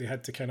back, they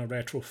had to kind of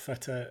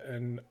retrofit it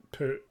and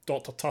put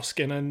Dr.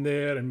 Tuskin in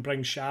there and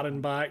bring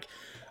Sharon back.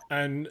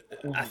 And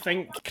I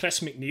think Chris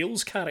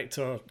MacNeil's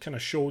character kind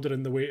of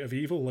shouldering the weight of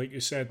evil, like you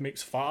said,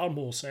 makes far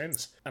more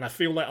sense. And I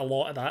feel like a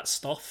lot of that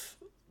stuff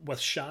with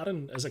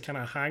Sharon is a kind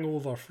of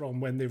hangover from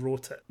when they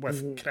wrote it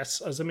with Chris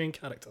as the main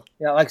character.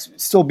 Yeah, like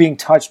still being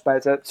touched by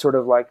that sort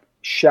of like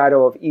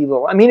shadow of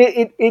evil. I mean,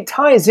 it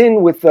ties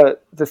in with the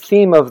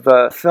theme of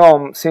the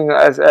film, seeing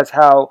as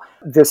how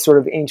this sort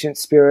of ancient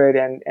spirit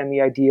and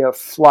the idea of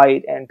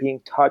flight and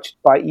being touched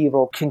by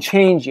evil can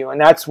change you.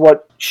 And that's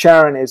what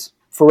Sharon is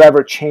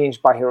forever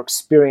changed by her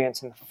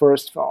experience in the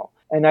first film.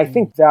 And I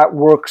think that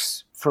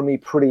works for me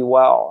pretty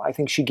well. I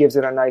think she gives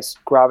it a nice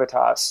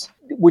gravitas,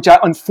 which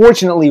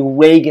unfortunately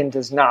Regan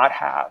does not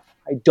have.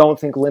 I don't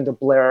think Linda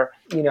Blair,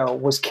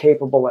 was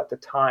capable at the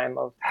time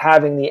of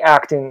having the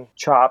acting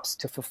chops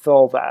to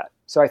fulfill that.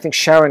 So I think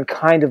Sharon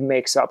kind of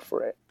makes up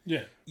for it.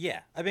 Yeah.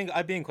 Yeah,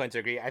 I'd be inclined to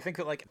agree. I think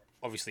that, like,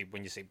 obviously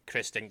when you say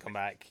Chris didn't come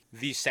back,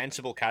 the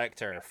sensible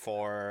character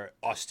for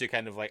us to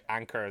kind of like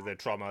anchor the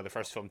trauma of the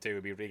first film too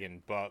would be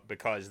Regan, but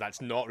because that's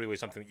not really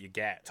something that you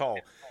get at all,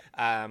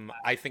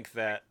 I think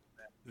that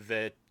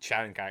the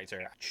Sharon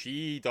character,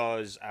 she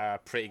does a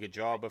pretty good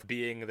job of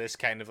being this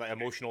kind of like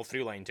emotional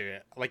through line to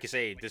it, like you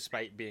say,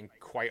 despite being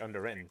quite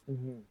underwritten.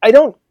 I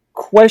don't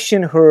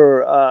question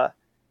her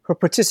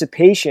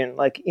participation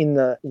like in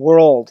the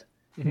world,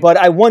 but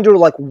I wonder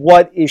like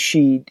what is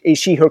she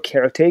her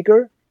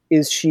caretaker?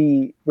 Is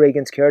she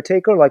Regan's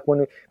caretaker? Like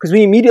because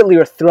we immediately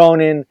are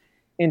thrown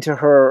into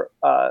her,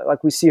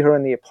 like we see her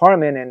in the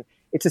apartment, and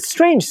it's a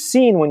strange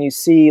scene when you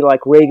see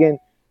like Regan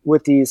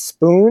with these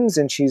spoons,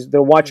 and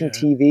they're watching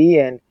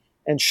TV,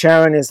 and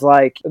Sharon is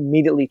like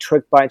immediately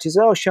tricked by it. She's,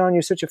 "Oh, Sharon,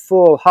 you're such a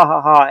fool, ha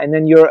ha ha!" And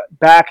then you're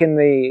back in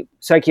the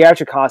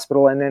psychiatric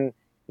hospital, and then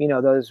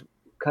those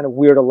kind of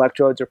weird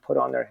electrodes are put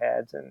on their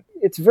heads, and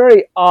it's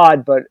very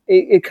odd, but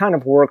it kind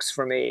of works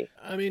for me.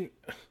 I mean,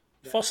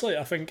 firstly,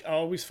 I think I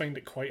always find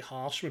it quite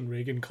harsh when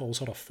Regan calls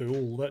her a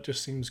fool. That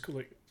just seems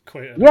like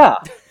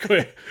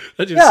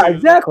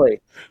exactly.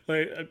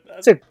 Like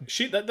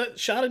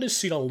Sharon has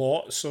seen a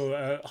lot,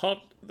 so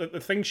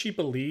the things she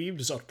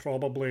believes are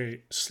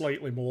probably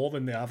slightly more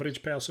than the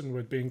average person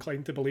would be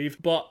inclined to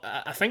believe. But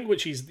I think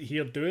what she's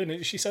here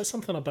doing, she says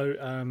something about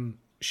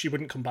she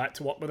wouldn't come back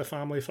to work with the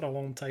family for a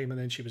long time, and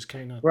then she was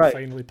kind of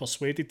finally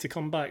persuaded to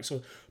come back.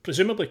 So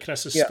presumably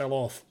Chris is still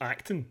off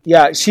acting.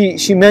 Yeah,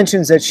 she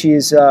mentions that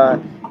she's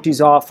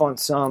off on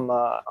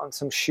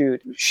some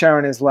shoot.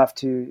 Sharon is left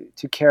to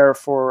care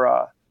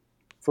for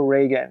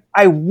Regan.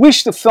 I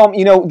wish the film,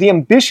 the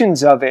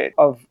ambitions of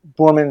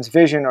Borman's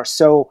vision are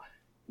so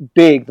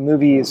big. The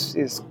movie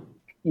is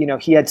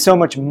he had so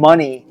much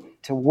money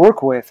to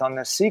work with on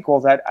this sequel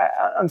that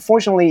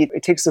unfortunately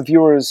it takes the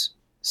viewer's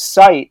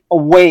sight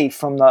away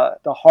from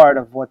the heart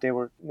of what they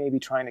were maybe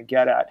trying to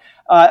get at.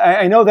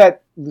 I know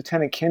that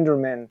Lieutenant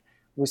Kinderman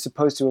was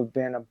supposed to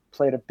have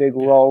played a big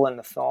role in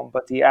the film,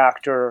 but the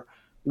actor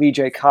Lee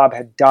J. Cobb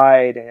had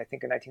died, I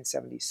think, in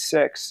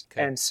 1976.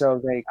 Okay. And so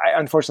I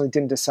unfortunately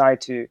didn't decide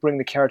to bring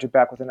the character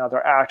back with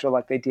another actor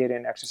like they did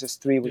in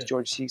Exorcist 3 with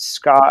George C.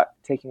 Scott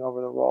taking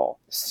over the role.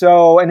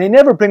 So, and they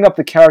never bring up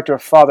the character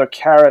of Father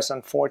Karras,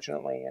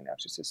 unfortunately, in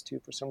Exorcist 2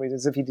 for some reason,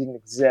 as if he didn't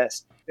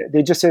exist.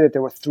 They just say that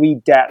there were 3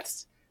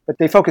 deaths, but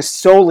they focus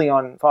solely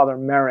on Father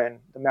Merrin,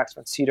 the Max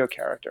von Sydow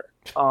character,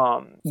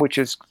 which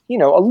is,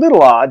 a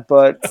little odd,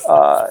 but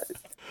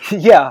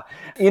Yeah,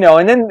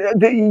 and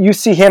then you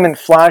see him in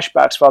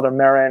flashbacks, Father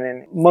Merrin,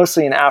 and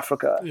mostly in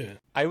Africa. Yeah.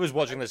 I was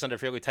watching this under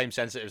fairly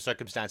time-sensitive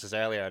circumstances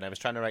earlier, and I was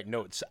trying to write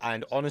notes.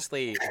 And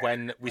honestly,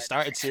 when we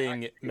started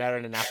seeing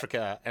Merrin in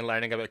Africa and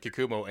learning about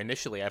Kikumo,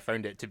 initially I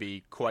found it to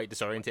be quite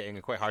disorientating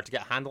and quite hard to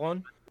get a handle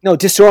on. No,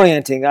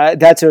 disorienting.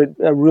 That's a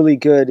really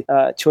good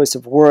choice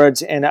of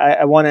words, and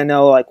I want to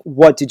know, like,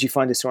 what did you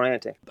find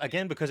disorienting?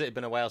 Again, because it had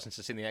been a while since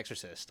I'd seen The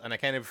Exorcist, and I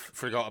kind of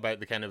forgot about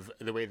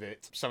the way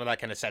that some of that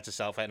kind of sets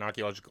itself out in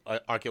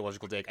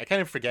archaeological dig. I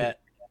kind of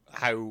forget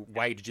how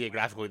wide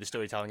geographically the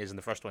storytelling is in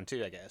the first one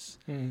too, I guess.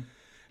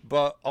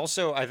 But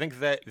also, I think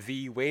that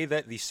the way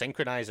that the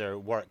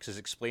synchronizer works is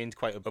explained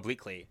quite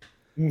obliquely.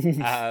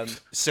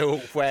 So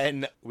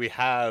when we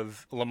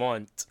have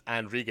Lamont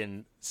and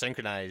Regan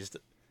synchronized,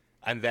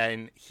 and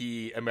then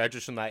he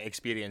emerges from that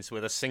experience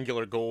with a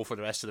singular goal for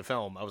the rest of the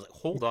film, I was like,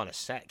 hold on a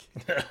sec.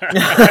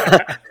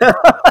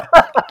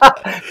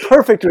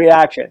 Perfect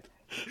reaction.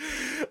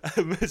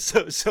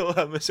 So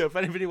if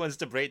anybody wants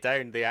to break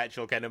down the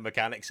actual kind of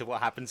mechanics of what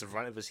happens in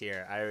front of us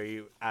here,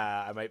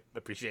 I might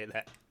appreciate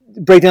that.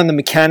 Break down the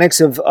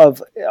mechanics of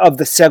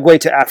the segue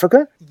to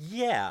Africa?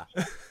 Yeah.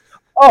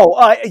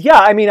 Yeah.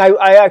 I mean,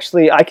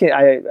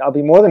 I'll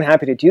be more than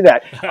happy to do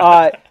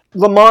that.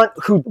 Lamont,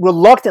 who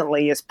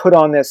reluctantly is put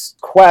on this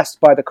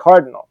quest by the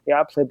Cardinal,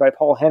 played by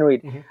Paul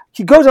Henreid.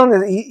 He goes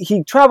on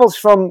he travels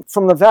from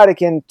the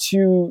Vatican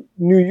to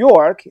New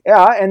York,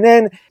 and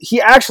then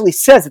he actually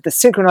says that the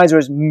synchronizer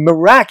is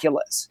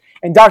miraculous.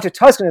 And Dr.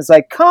 Tuscan is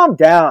like, calm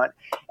down.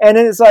 And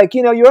then it's like,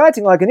 you're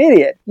acting like an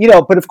idiot.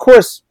 But of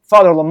course,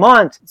 Father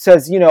Lamont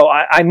says,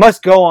 I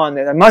must go on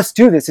this. I must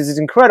do this. This is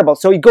incredible.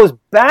 So he goes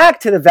back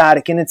to the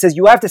Vatican and says,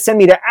 you have to send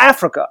me to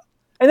Africa.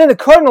 And then the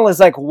Cardinal is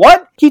like,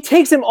 what? He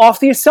takes him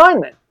off the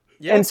assignment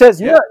and says,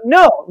 no,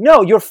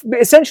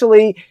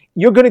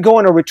 you're going to go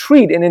on a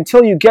retreat. And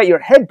until you get your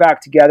head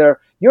back together,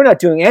 you're not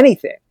doing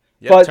anything.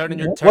 Yeah, but turn in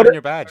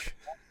your badge.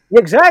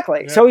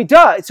 Exactly. Yeah. So he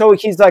does. So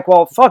he's like,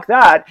 well, fuck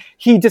that.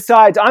 He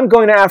decides, I'm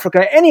going to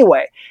Africa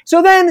anyway.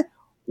 So then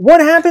what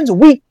happens?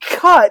 We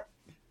cut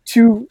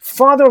to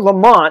Father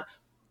Lamont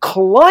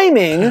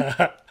climbing...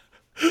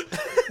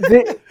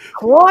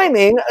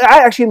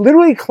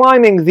 literally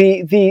climbing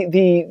the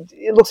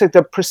it looks like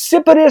the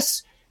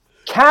precipitous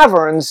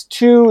caverns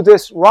to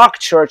this rock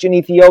church in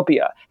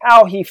Ethiopia.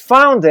 How he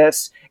found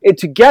this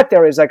to get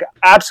there is like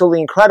absolutely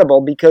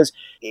incredible, because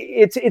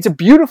it's a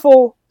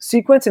beautiful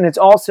sequence, and it's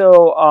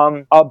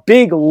also a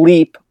big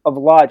leap of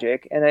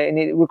logic, and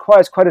it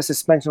requires quite a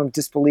suspension of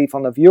disbelief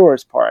on the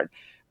viewer's part.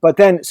 But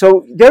then,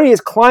 so there he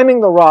is climbing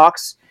the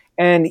rocks.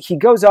 And he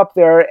goes up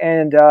there,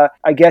 and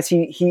I guess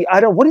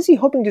what is he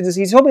hoping to do?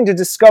 He's hoping to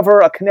discover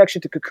a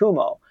connection to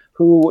Kikumo,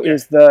 who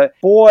is the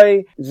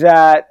boy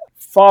that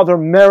Father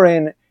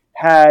Merrin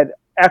had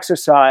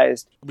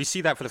exorcised. We see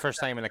that for the first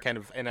time in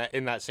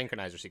that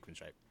synchronizer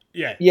sequence, right?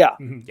 Yeah. Yeah.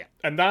 Mm-hmm. Yeah.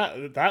 And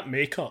that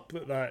makeup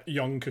that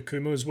young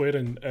Kikumo's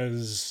wearing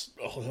is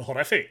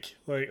horrific.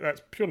 Like,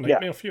 that's pure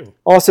nightmare fuel.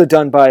 Also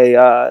done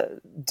by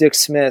Dick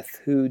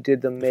Smith, who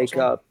did the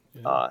makeup.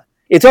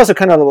 It's also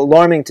kind of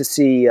alarming to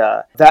see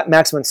that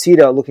Max von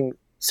Sydow looking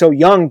so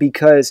young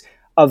because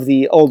of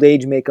the old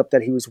age makeup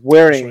that he was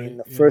wearing in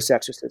the first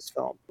Exorcist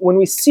film. When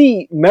we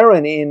see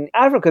Merrin in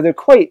Africa, they're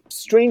quite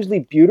strangely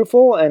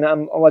beautiful, and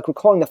I'm like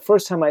recalling the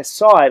first time I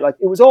saw it, like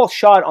it was all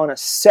shot on a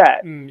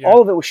set.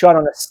 All of it was shot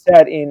on a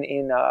set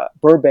in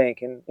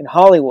Burbank in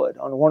Hollywood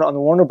on the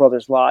Warner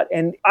Brothers lot.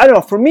 And I don't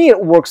know, for me it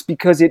works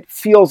because it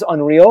feels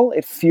unreal.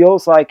 It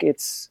feels like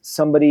it's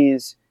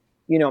somebody's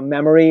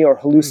memory or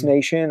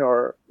hallucination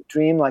or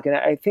dream, and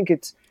I think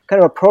it's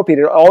kind of appropriate.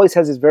 It always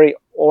has this very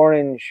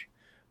orange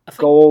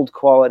gold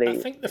quality. I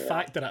think the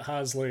fact that it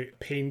has like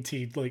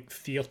painted like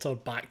theatre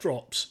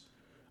backdrops,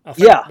 I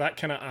think that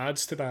kind of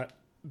adds to that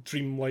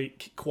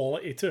dreamlike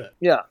quality to it.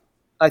 Yeah,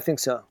 I think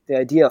so. The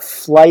idea of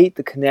flight,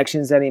 the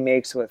connections that he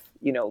makes with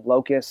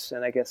locusts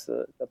and I guess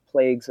the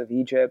plagues of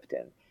Egypt,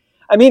 and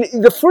I mean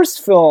the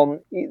first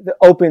film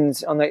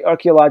opens on the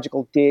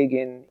archaeological dig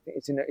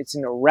it's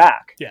in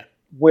Iraq. Yeah.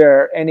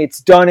 And it's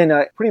done in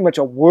a pretty much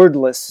a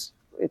wordless,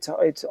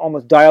 it's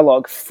almost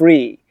dialogue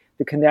free,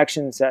 the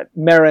connections that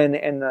Merrin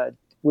and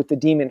with the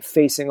demon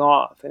facing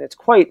off, and it's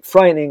quite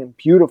frightening and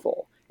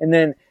beautiful. And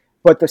then,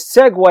 but the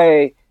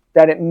segue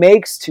that it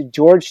makes to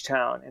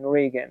Georgetown and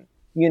Regan,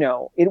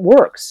 it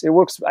works. It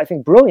works, I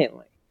think,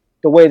 brilliantly.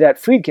 The way that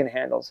Friedkin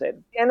handles it,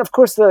 and of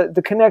course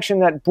the connection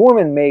that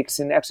Boorman makes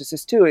in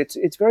Exorcist 2,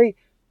 it's very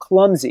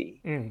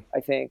clumsy, I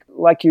think.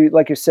 Like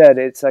you said,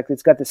 it's like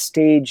it's got the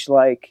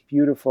stage-like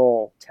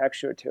beautiful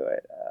texture to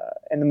it,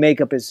 and the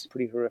makeup is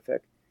pretty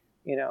horrific.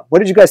 What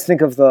did you guys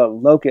think of the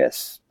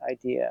locust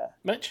idea,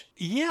 Mitch?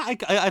 Yeah,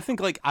 I think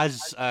like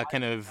as a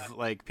kind of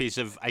like piece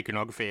of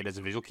iconography and as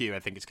a visual cue, I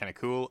think it's kind of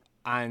cool.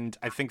 And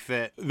I think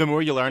that the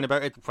more you learn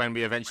about it, when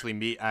we eventually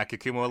meet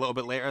Kikumo a little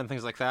bit later and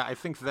things like that, I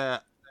think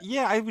that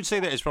I would say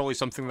that it's probably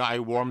something that I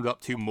warmed up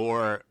to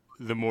more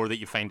the more that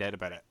you find out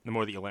about it, the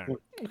more that you learn.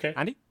 Okay.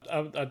 Andy?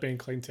 I'd be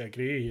inclined to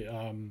agree.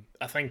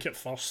 I think at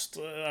first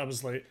I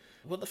was like,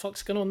 what the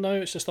fuck's going on now?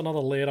 It's just another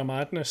layer of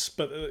madness.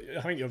 But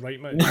I think you're right,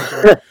 mate.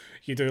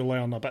 You do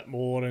learn a bit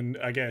more, and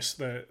I guess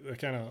the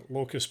kind of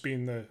locust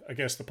being the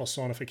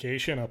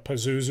personification of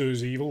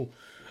Pazuzu's evil.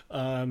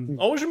 I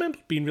always remember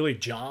being really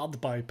jarred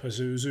by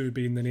Pazuzu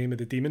being the name of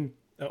the demon.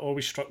 It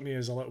always struck me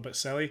as a little bit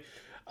silly.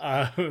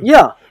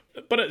 Yeah.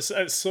 But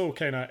it's so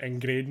kind of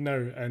ingrained now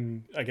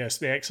in, I guess,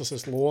 the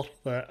Exorcist lore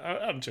that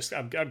I'm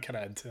kind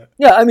of into it.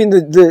 Yeah, I mean,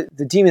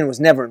 the demon was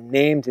never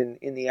named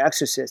in The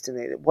Exorcist, and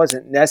it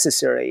wasn't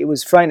necessary. It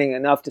was frightening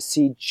enough to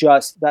see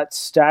just that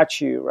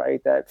statue,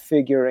 right, that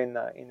figure in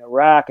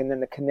Iraq, and then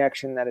the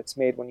connection that it's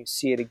made when you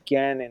see it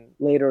again, and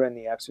later in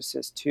The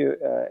Exorcist too.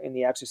 In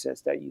The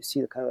Exorcist, that you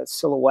see the kind of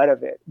silhouette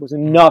of it was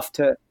enough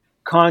to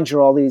conjure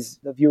all the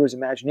viewer's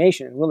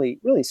imagination and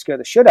really scare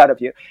the shit out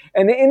of you.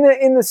 And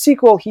in the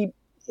sequel,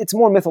 it's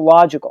more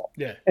mythological.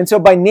 Yeah. And so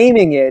by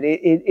naming it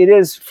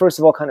is, first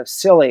of all, kind of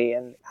silly,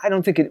 and I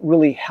don't think it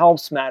really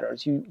helps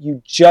matters.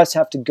 You just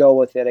have to go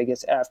with it, I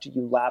guess, after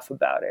you laugh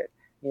about it.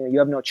 You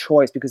have no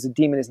choice because the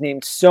demon is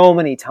named so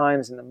many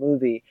times in the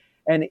movie.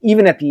 And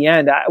even at the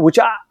end, which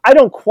I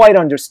don't quite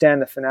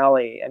understand the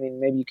finale. I mean,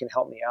 maybe you can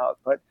help me out,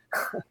 but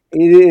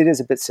it is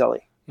a bit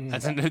silly.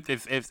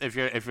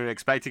 If you're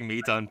expecting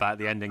me to unpack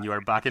the ending, you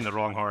are backing the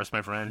wrong horse,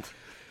 my friend.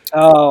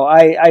 Oh,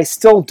 I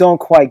still don't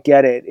quite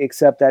get it,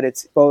 except that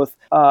it's both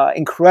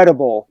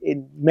incredible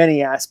in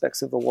many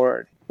aspects of the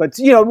word. But,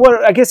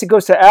 I guess it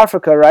goes to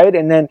Africa, right?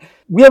 And then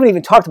we haven't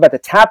even talked about the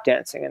tap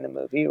dancing in the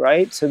movie,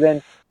 right? So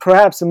then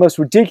perhaps the most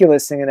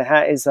ridiculous thing in the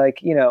hat is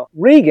like,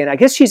 Regan, I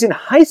guess she's in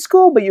high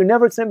school, but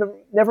it's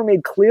never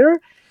made clear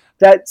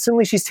that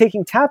suddenly she's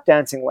taking tap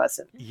dancing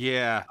lessons.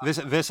 Yeah,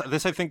 this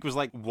I think was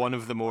like one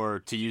of the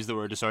more, to use the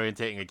word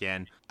disorientating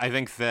again, I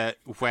think that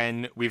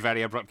when we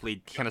very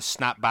abruptly kind of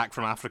snapped back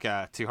from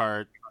Africa to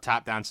her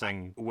tap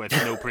dancing with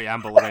no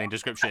preamble or any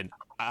description,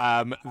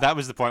 that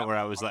was the point where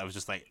I was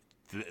just like,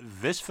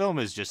 this film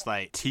is just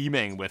like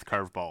teeming with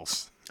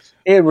curveballs.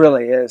 It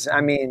really is.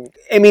 I mean,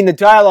 the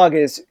dialogue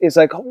is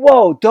like,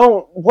 whoa,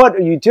 what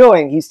are you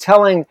doing? He's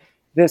telling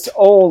this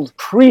old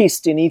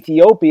priest in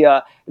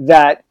Ethiopia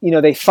that,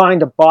 they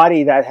find a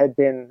body that had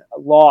been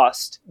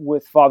lost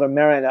with Father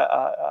Merrin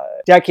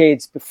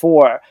decades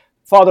before.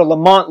 Father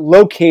Lamont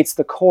locates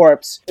the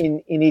corpse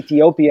in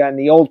Ethiopia, and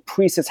the old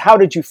priest says, how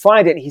did you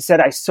find it? And he said,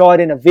 I saw it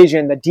in a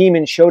vision. The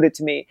demon showed it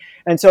to me.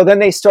 And so then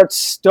they start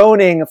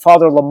stoning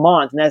Father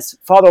Lamont. And as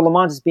Father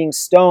Lamont is being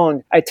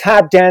stoned, a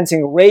tap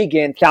dancing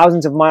Regan,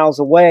 thousands of miles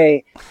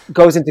away,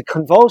 goes into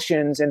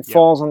convulsions and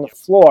falls on the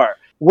floor.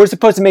 We're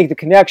supposed to make the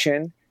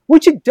connection,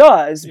 which it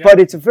does, but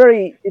it's a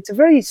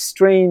very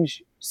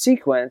strange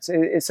sequence.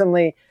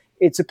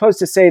 It's supposed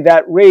to say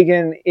that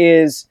Regan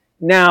is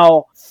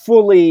now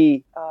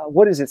fully,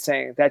 what is it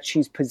saying? That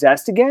she's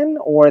possessed again,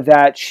 or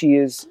that she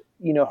is,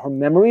 her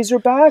memories are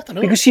back?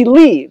 Because she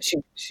leaves.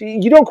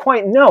 You don't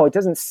quite know. It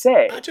doesn't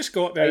say. I just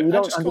got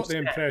the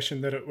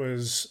impression that it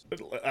was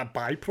a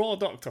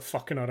byproduct of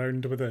fucking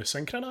around with a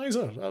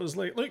synchronizer. I was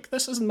like, look,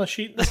 this isn't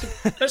machine.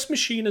 This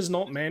machine is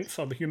not meant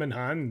for the human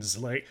hands.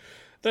 Like,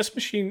 this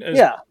machine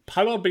is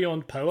power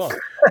beyond power.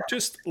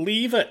 Just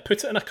leave it,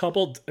 put it in a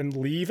cupboard and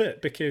leave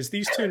it, because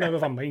these two now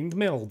have a mind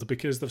meld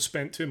because they've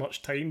spent too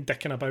much time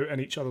dicking about in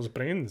each other's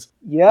brains.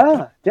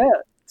 Yeah.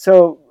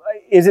 So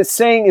is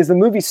the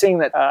movie saying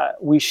that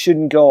we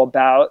shouldn't go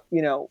about,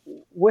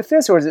 with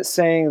this, or is it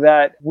saying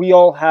that we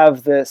all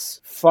have this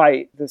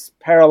fight, this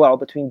parallel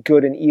between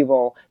good and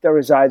evil that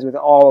resides with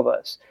all of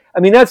us? I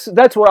mean, that's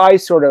what I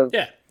sort of...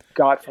 Yeah.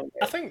 Got from it.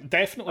 I think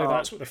definitely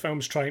that's what the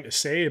film's trying to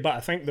say, but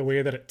I think the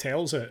way that it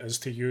tells it is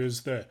to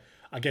use the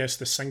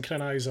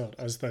synchronizer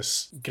as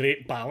this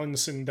great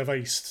balancing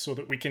device so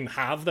that we can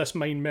have this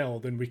mind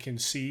meld and we can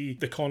see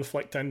the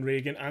conflict in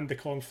Regan and the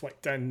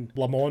conflict in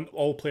Lamont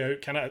all play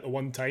out kind of at the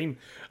one time.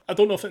 I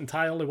don't know if it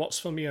entirely works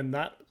for me on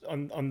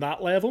that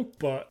level,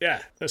 but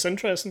yeah, it's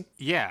interesting.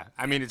 Yeah,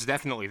 I mean, it's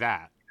definitely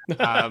that.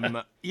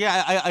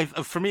 I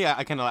for me,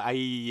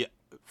 I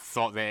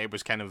thought that it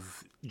was kind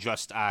of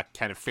just a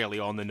kind of fairly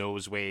on the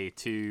nose way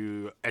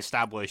to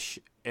establish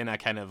in a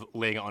kind of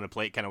laying it on a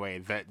plate kind of way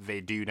that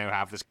they do now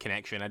have this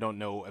connection. I don't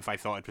know if I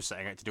thought it was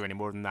setting out to do any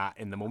more than that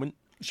in the moment.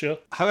 Sure.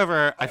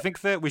 However, I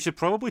think that we should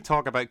probably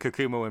talk about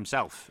Kokumo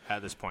himself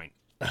at this point.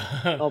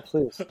 Oh,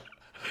 please.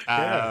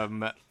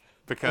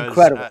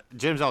 Because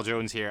James L.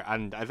 Jones here,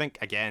 and I think,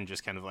 again,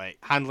 just kind of like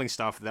handling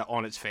stuff that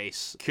on its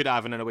face could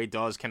have and in a way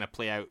does kind of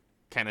play out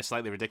kind of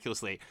slightly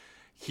ridiculously.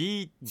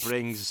 He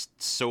brings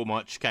so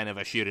much kind of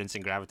assurance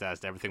and gravitas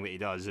to everything that he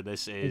does, and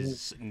this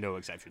is no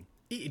exception.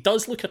 He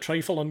does look a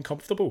trifle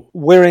uncomfortable.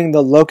 Wearing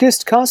the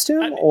locust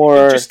costume?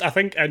 Or just, I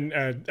think,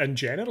 in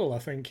general, I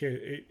think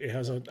he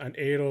has an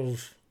air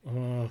of...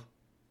 I'm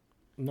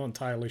not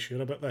entirely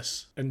sure about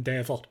this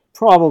endeavour.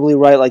 Probably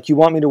right. Like, you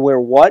want me to wear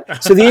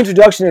what? So the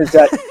introduction is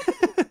that...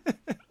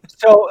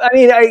 So, I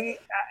mean,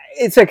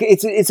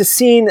 it's a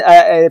scene,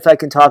 if I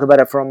can talk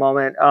about it for a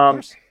moment.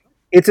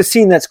 It's a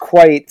scene that's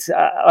quite,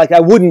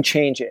 I wouldn't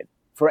change it.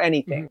 for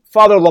anything.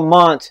 Father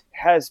Lamont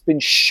has been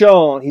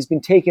shown, he's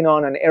been taken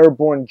on an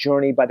airborne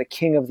journey by the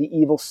king of the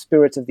evil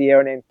spirits of the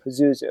air named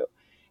Pazuzu.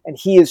 And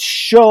he has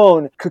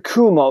shown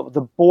Kakumo,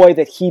 the boy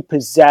that he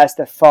possessed,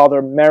 that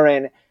Father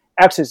Merrin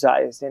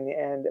exorcised.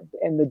 And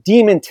the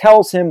demon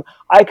tells him,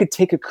 I could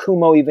take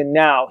Kakumo even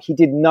now. He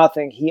did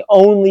nothing. He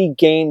only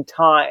gained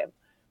time.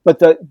 But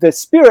the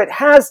spirit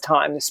has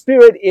time. The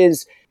spirit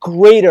is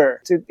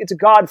greater. It's a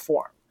god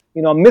form,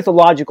 a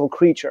mythological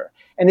creature.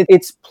 And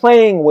it's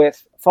playing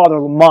with Father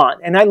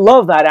Lamont. And I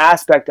love that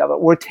aspect of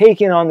it. We're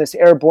taking on this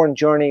airborne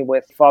journey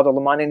with Father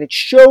Lamont, and it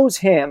shows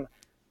him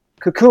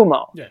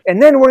Kakumo. Yeah. And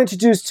then we're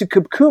introduced to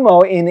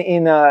Kakumo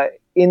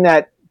in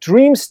that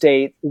dream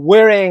state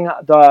wearing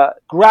the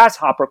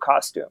grasshopper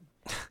costume.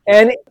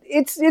 And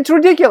it's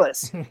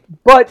ridiculous.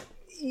 But,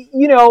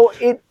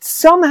 it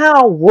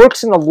somehow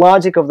works in the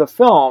logic of the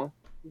film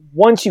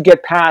once you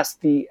get past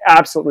the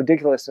absolute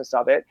ridiculousness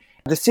of it.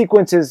 The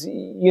sequence is,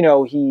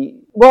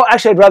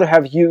 actually, I'd rather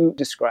have you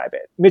describe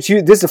it. Mitch,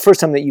 this is the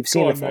first time that you've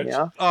seen the film, Mitch.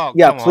 yeah? Oh,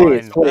 yeah,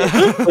 please.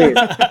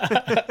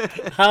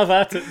 Have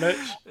at it, Mitch.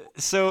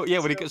 So, yeah,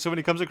 when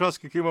he comes across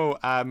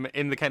Kakumo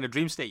in the kind of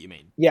dream state, you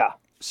mean? Yeah.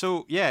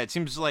 So, yeah, it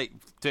seems like,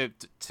 to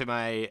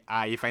my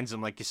eye, he finds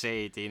him, like you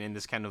say, Dean, in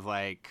this kind of,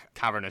 like,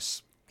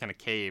 cavernous kind of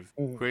cave,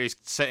 where he's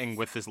sitting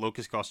with this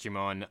locust costume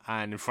on,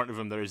 and in front of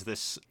him there is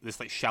this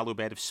like, shallow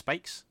bed of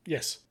spikes.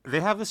 Yes.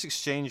 They have this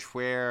exchange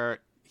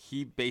where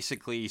he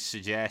basically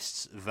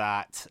suggests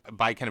that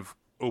by kind of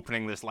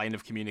opening this line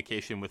of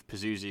communication with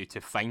Pazuzu to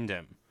find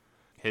him,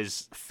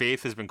 his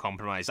faith has been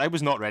compromised. I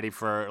was not ready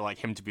for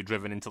him to be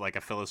driven into a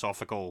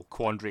philosophical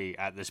quandary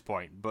at this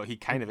point, but he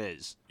kind of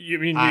is. You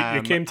mean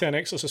you came to an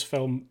Exorcist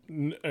film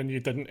and you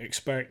didn't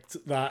expect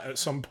that at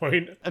some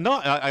point?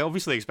 I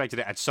obviously expected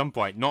it at some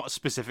point, not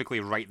specifically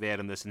right there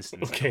in this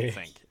instance, okay. I don't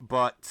think.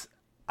 But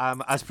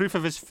as proof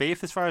of his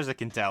faith, as far as I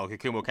can tell,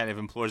 Kakumo kind of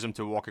implores him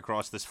to walk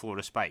across this floor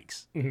of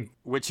spikes,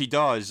 which he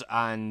does,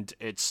 and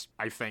it's,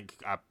 I think,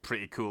 a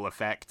pretty cool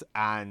effect,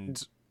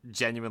 and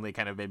genuinely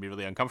kind of made me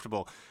really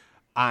uncomfortable.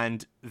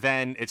 And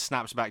then it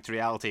snaps back to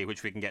reality,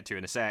 which we can get to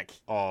in a sec,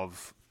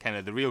 of kind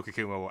of the real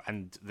Kakumo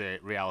and the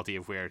reality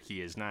of where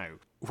he is now.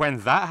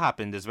 When that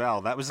happened as well,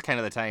 that was kind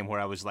of the time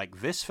where I was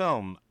like, this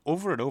film,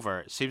 over and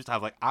over, seems to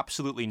have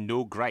absolutely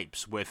no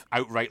gripes with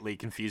outrightly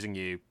confusing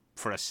you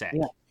for a sec.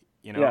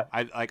 Yeah.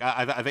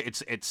 I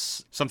think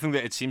it's something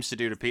that it seems to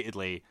do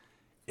repeatedly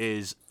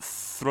is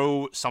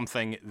throw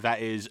something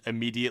that is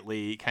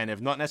immediately kind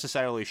of not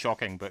necessarily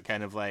shocking, but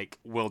kind of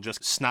will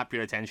just snap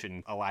your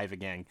attention alive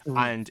again.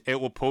 And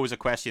it will pose a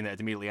question that it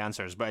immediately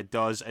answers, but it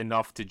does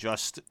enough to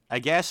just, I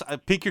guess,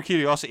 pique your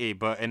curiosity,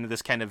 but in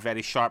this kind of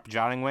very sharp,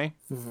 jarring way.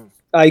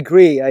 I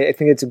agree. I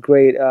think it's a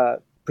great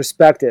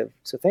perspective,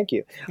 so thank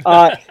you.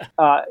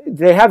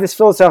 They have this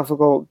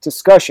philosophical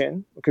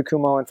discussion,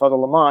 Kakumo and Father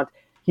Lamont.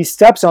 He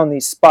steps on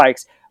these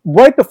spikes.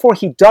 Right before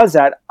he does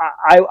that,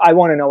 I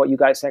want to know what you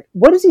guys think.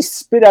 What does he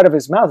spit out of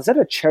his mouth? Is that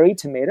a cherry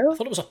tomato? I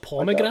thought it was a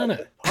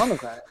pomegranate.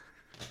 Pomegranate.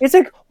 It's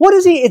what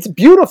is he? It's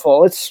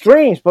beautiful. It's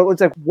strange, but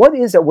it's what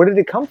is it? Where did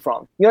it come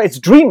from? It's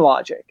dream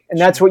logic, and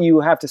that's what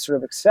you have to sort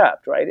of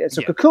accept, right? And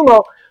so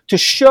Kakumo, to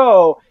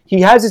show, he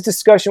has this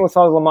discussion with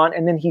Father Lamont,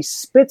 and then he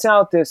spits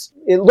out this,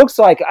 it looks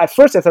like, at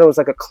first I thought it was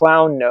like a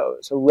clown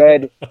nose, a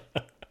red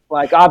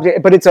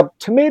object, but it's a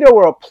tomato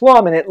or a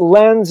plum, and it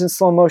lands in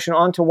slow motion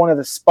onto one of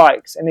the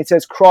spikes, and it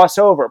says cross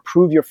over,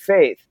 prove your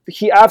faith.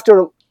 He,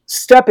 after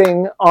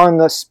stepping on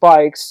the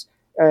spikes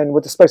and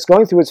with the spikes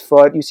going through his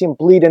foot, you see him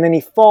bleed, and then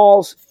he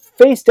falls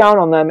face down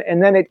on them,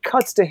 and then it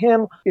cuts to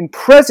him in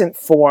present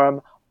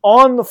form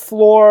on the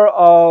floor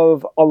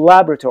of a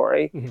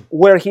laboratory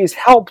where he's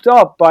helped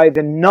up by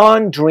the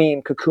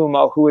non-dream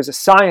Kakumo, who is a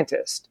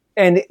scientist.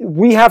 And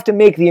we have to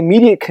make the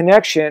immediate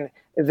connection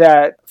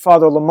that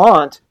Father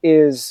Lamont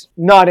is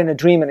not in a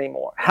dream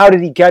anymore. How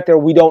did he get there?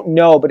 We don't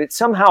know, but it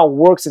somehow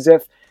works as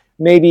if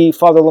maybe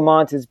Father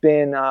Lamont has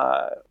been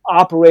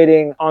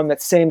operating on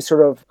that same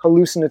sort of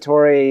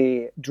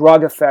hallucinatory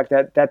drug effect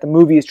that the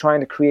movie is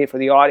trying to create for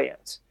the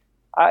audience.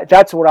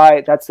 That's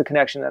the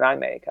connection that I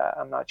make.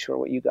 I'm not sure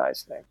what you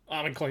guys think.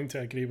 I'm inclined to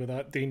agree with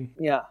that, Dean.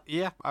 Yeah.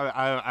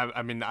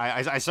 I mean,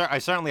 I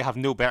certainly have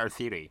no better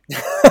theory.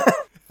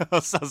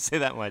 I'll say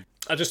that much.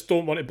 I just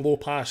don't want to blow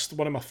past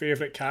one of my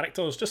favourite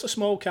characters, just a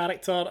small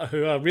character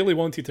who I really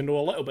wanted to know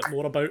a little bit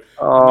more about,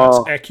 and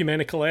that's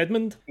Ecumenical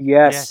Edmund.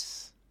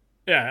 Yes.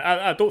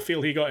 Yeah, I don't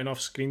feel he got enough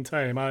screen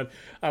time.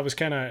 I was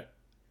kind of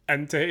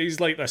into it.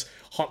 He's like this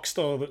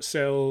huckster that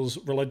sells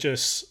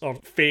religious or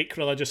fake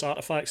religious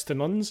artifacts to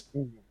nuns.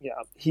 Yeah,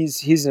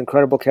 he's an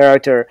incredible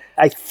character.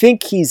 I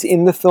think he's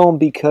in the film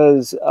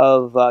because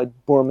of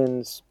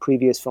Boorman's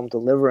previous film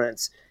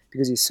Deliverance,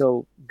 because he's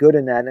so good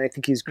in that, and I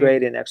think he's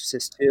great in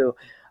Exorcist too,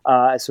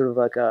 as sort of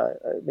like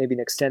maybe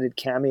an extended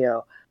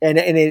cameo. And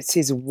it's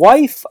his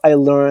wife, I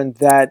learned,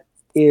 that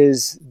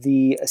is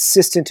the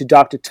assistant to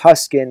Dr.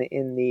 Tuskin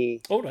in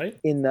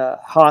the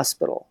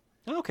hospital.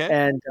 Okay.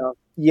 And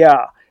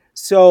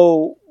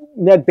so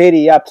Ned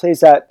Beatty,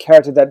 plays that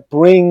character that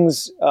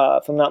brings,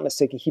 if I'm not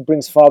mistaken, he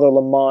brings Father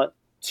Lamont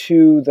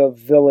to the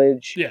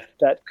village Yeah.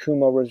 that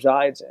Kumo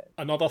resides in.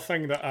 Another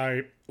thing that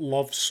I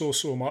love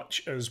so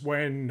much is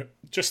when,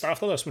 just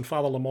after this, when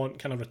Father Lamont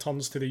kind of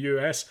returns to the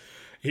US,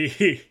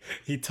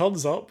 he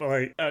turns up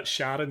like at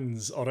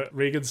Sharon's or at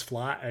Reagan's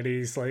flat, and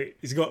he's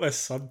got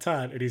this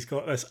suntan and he's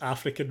got this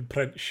African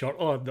print shirt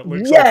on that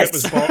looks like it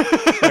was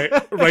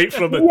bought right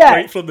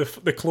from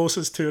the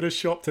closest tourist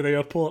shop to the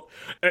airport.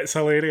 It's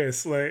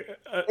hilarious. Like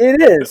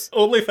it is. The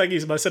only thing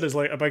he's missing is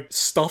like a big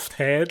stuffed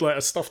head, like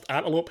a stuffed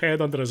antelope head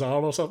under his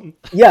arm or something.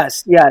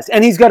 Yes,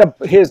 and he's got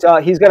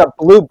a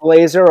blue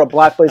blazer or a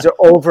black blazer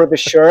over the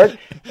shirt.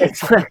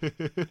 It's like,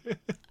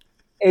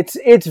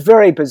 it's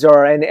very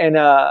bizarre, and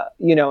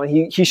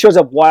he shows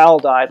up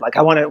wild-eyed, like,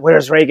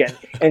 where's Reagan?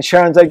 And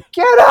Sharon's like,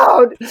 get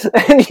out,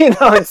 and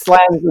and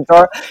slams the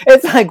door.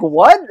 It's like,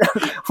 what?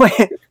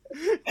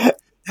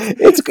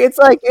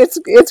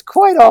 it's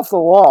quite off the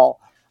wall.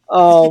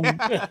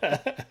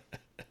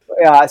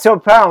 Yeah, so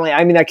apparently,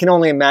 I mean, I can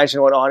only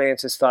imagine what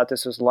audiences thought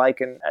this was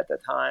like at the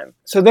time.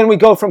 So then we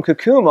go from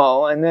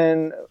Kokomo, and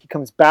then he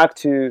comes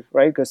back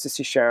goes to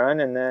see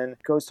Sharon, and then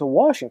goes to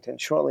Washington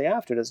shortly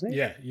after, doesn't he?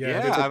 Yeah.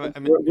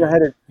 We're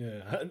headed.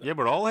 Yeah,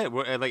 we're all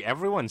headed. Like,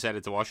 everyone's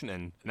headed to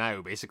Washington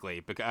now,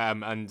 basically.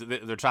 And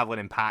they're traveling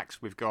in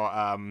packs. We've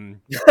got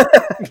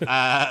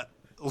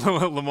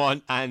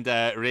Lamont and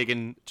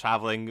Reagan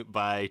traveling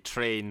by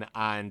train,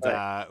 and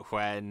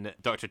when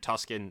Dr.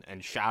 Tusken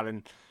and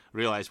Sharon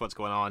realize what's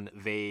going on,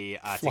 they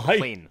take a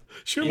plane.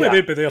 Surely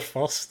they'd be there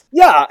first.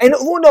 Yeah, and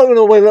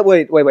no, wait.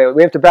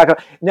 We have to back up.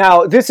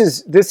 Now, this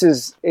is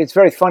it's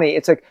very funny.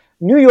 It's like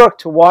New York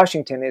to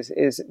Washington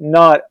is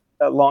not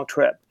a long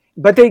trip,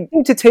 but they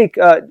need to take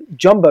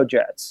jumbo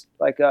jets,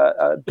 like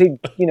a big,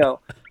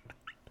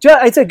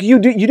 It's like you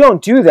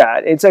don't do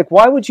that. It's like,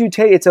 why would you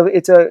take? It's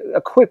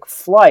a quick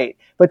flight,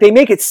 but they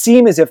make it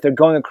seem as if they're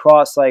going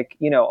across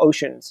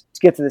oceans to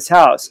get to this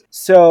house.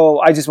 So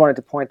I just wanted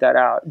to point that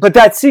out. But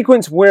that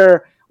sequence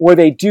where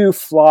they do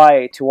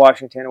fly to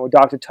Washington, where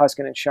Dr.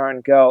 Tusken and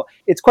Sharon go,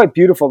 it's quite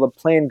beautiful. The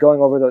plane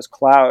going over those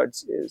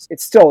clouds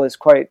still is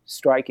quite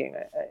striking,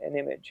 an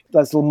image.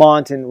 As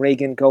Lamont and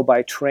Reagan go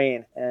by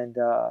train, and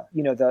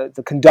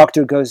the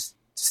conductor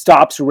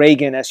stops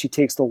Reagan as she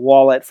takes the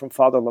wallet from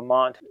Father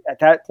Lamont. At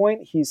that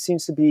point, he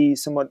seems to be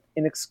somewhat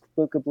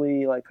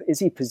inexplicably, is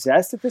he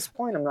possessed at this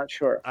point? I'm not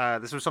sure.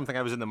 This was something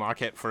I was in the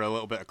market for a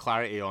little bit of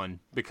clarity on,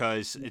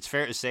 because it's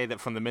fair to say that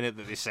from the minute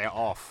that they set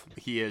off,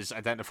 he is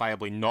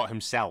identifiably not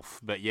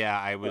himself. But yeah,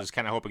 I was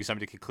kind of hoping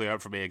somebody could clear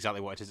up for me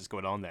exactly what it is that's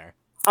going on there.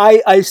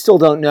 I still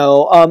don't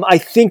know. I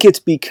think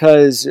it's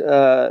because,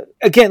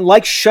 again,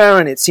 like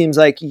Sharon, it seems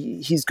like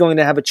he's going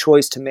to have a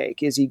choice to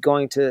make. Is he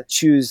going to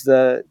choose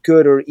the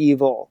good or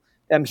evil?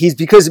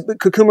 Because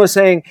Kokumo's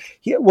saying,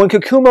 when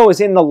Kokumo is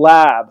in the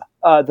lab,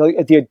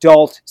 the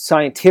adult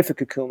scientific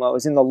Kokumo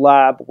is in the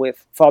lab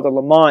with Father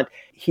Lamont,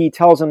 he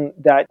tells him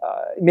that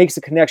it makes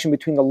the connection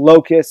between the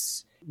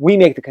locusts. We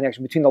make the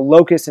connection between the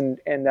locusts and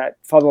that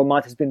Father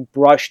Lamont has been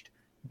brushed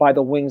by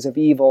the wings of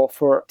evil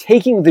for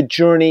taking the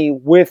journey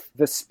with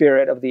the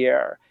spirit of the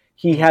air.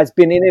 He has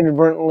been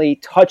inadvertently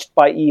touched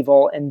by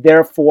evil, and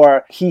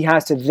therefore he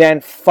has to then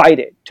fight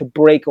it to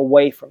break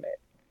away from it.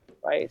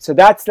 Right? So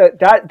that's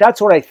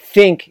what I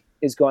think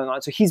is going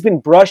on. So he's been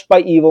brushed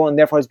by evil and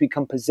therefore has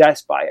become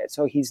possessed by it.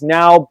 So he's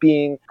now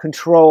being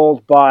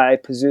controlled by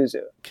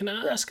Pazuzu. Can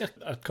I ask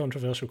a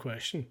controversial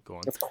question? Go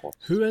on. Of course.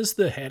 Who is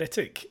the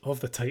heretic of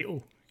the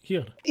title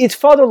here? It's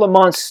Father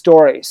Lamont's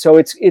story, so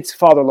it's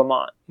Father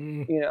Lamont.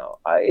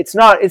 It's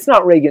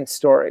not Reagan's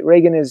story.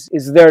 Reagan is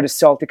there to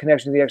sell the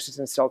connection to the Exorcist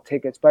and sell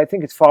tickets, but I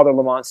think it's Father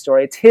Lamont's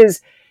story. It's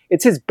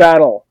his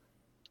battle.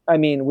 I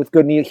mean, with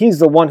good and evil. He's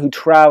the one who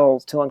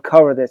travels to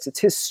uncover this. It's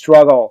his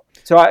struggle.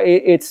 So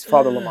it's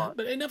Father Lamont.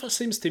 But it never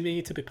seems to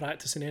me to be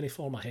practicing any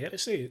form of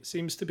heresy. It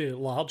seems to be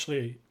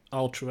largely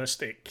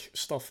altruistic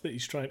stuff that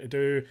he's trying to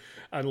do,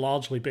 and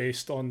largely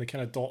based on the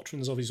kind of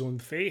doctrines of his own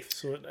faith.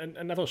 So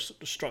it never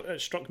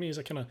struck me as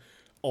a kind of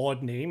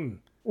odd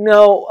name.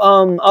 No,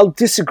 I'll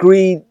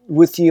disagree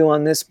with you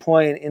on this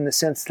point in the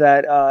sense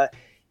that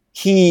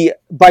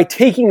by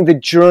taking the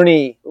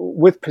journey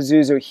with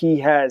Pazuzu, he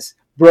has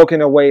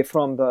broken away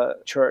from the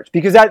church,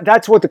 because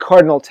that's what the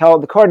cardinal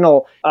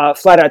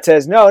flat out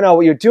says, no,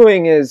 what you're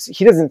doing is,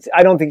 he doesn't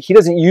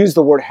use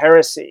the word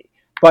heresy,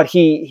 but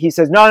he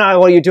says, no,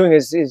 what you're doing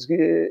is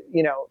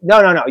no,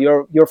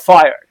 you're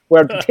fired.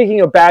 We're taking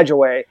your badge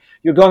away.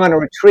 You're going on a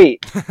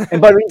retreat.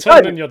 But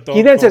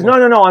he then says,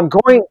 no, I'm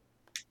going.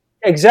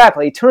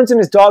 Exactly. He turns in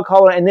his dog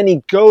collar, and then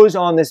he goes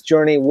on this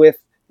journey with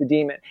the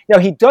demon. Now,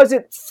 he does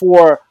it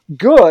for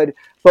good,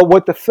 but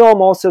what the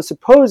film also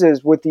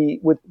proposes with the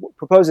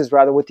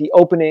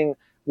opening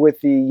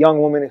with the young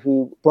woman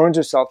who burns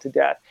herself to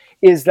death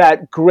is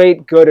that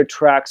great good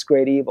attracts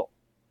great evil.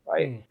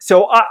 Right.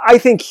 So I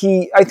think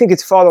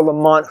it's Father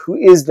Lamont who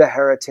is the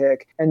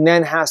heretic, and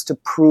then has to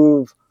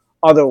prove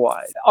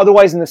otherwise.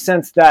 Otherwise, in the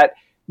sense that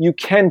you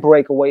can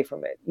break away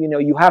from it.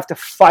 You have to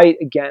fight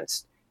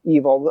against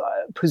evil.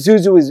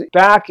 Pazuzu is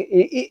back.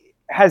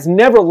 has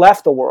never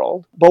left the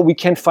world, but we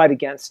can fight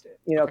against it.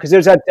 Because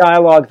there's that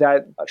dialogue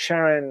that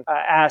Sharon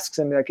asks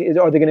him, like,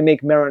 are they going to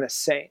make Merrin a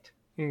saint?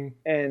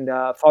 And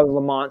Father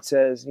Lamont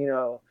says,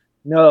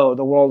 no,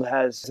 the world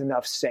has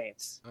enough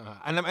saints.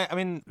 And I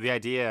mean, the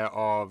idea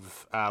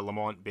of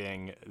Lamont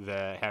being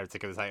the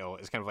heretic of the title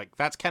is kind of like,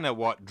 that's kind of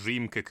what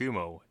Dream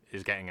Kakumo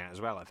is getting at as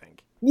well, I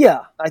think.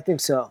 Yeah, I think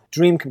so.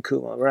 Dream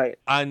Kakumo, right.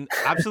 An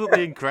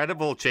absolutely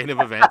incredible chain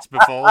of events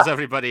befalls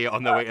everybody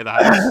on their way to the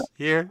house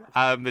here.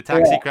 The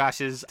taxi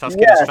crashes,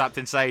 Tusken is trapped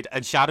inside,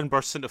 and Sharon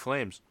bursts into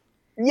flames.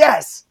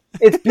 Yes,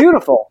 it's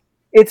beautiful.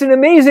 It's an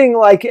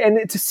amazing,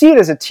 and to see it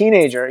as a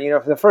teenager,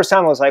 for the first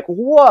time I was like,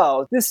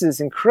 whoa, this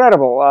is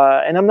incredible.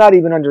 And I'm not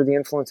even under the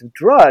influence of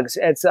drugs.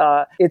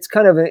 It's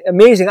kind of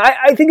amazing.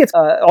 I think it's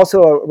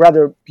also a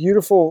rather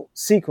beautiful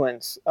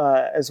sequence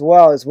as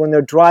well, as when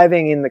they're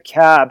driving in the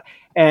cab.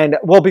 And,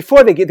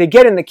 before they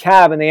get in the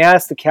cab and they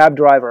ask the cab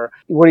driver,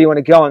 where do you want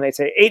to go? And they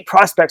say, 8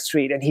 Prospect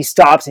Street. And he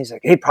stops and he's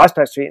like, 8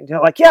 Prospect Street. And they're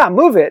like, yeah,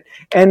 move it.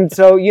 And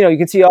so, you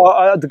can see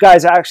the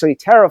guy's actually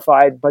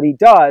terrified, but he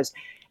does.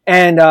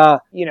 And,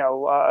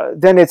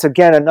 then it's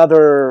again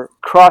another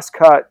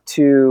cross-cut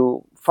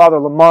to Father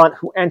Lamont,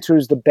 who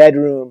enters the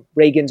bedroom,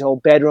 Regan's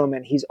old bedroom,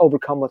 and he's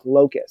overcome with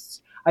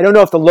locusts. I don't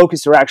know if the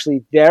locusts are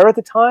actually there at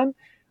the time,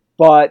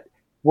 but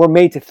we're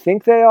made to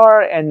think they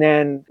are. And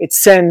then it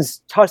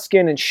sends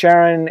Tusken and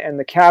Sharon and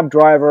the cab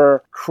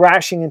driver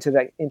crashing into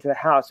the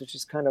house, which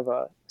is kind of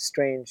a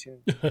strange.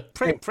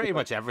 Pretty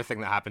much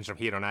everything that happens from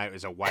here on out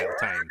is a wild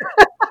time.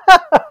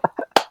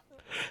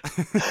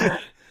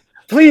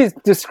 Please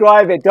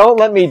describe it. Don't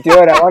let me do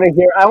it. I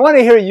want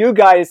to hear you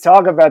guys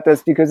talk about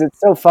this because it's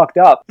so fucked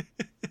up.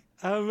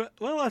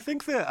 I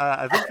think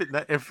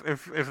that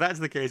if that's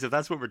the case, if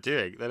that's what we're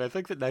doing, then I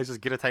think that now's as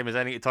good a time as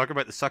any to talk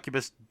about the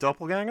succubus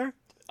doppelganger.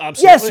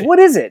 Absolutely. Yes, what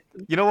is it?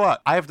 You know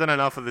what? I have done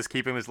enough of this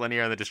keeping this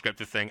linear and the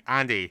descriptive thing.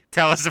 Andy,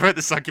 tell us about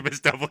the succubus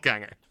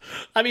doppelganger.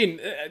 I mean,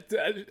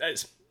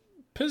 it's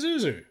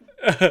Pazuzu.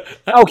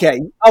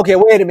 Okay,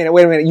 wait a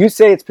minute. You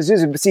say it's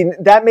Pazuzu, but see,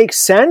 that makes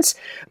sense.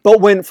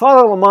 But when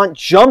Father Lamont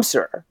jumps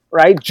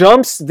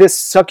this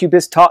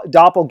succubus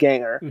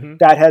doppelganger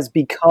that has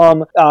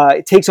become,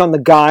 it takes on the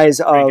guise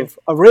of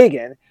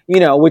Regan,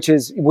 which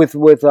is with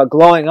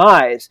glowing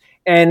eyes.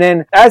 And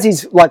then as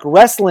he's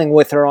wrestling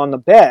with her on the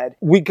bed,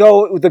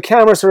 the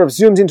camera sort of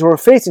zooms into her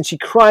face and she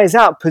cries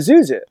out,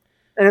 Pazuzu.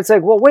 And it's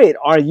like, well, wait,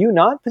 are you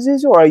not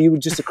Pazuzu, or are you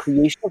just a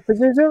creation of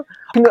Pazuzu?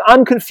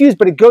 I'm confused,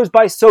 but it goes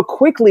by so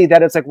quickly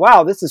that it's like,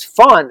 wow, this is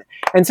fun.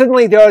 And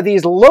suddenly there are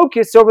these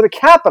locusts over the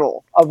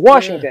capital of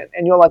Washington.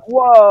 And you're like,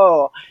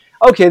 whoa,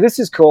 okay, this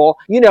is cool.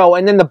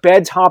 And then the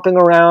bed's hopping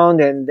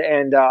around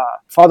and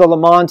Father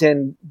Lamont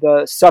and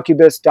the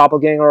succubus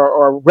doppelganger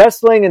are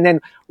wrestling. And then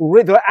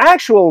the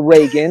actual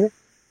Regan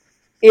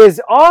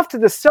is off to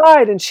the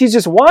side and she's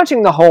just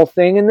watching the whole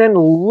thing. And then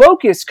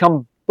locusts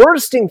come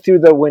bursting through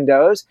the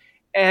windows.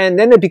 And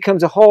then it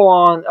becomes a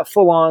full-on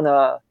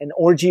an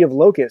orgy of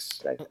locusts.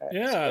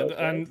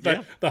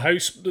 The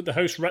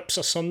house rips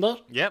asunder.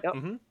 Yep.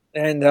 Mm-hmm.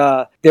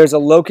 And there's a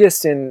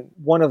locust in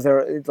one of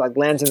their,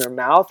 lands in their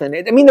mouth. And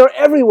they're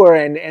everywhere.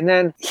 And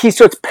then he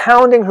starts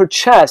pounding her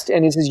chest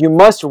and he says, you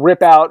must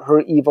rip out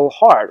her evil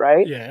heart,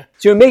 right? Yeah.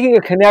 So you're making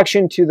a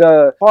connection to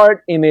the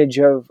heart image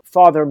of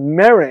Father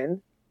Merrin,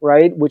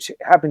 right? Which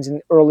happens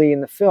early in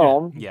the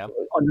film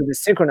under the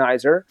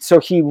synchronizer. So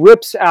he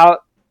rips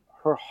out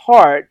her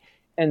heart.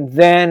 And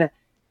then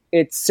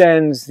it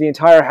sends the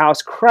entire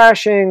house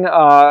crashing.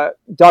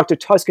 Dr.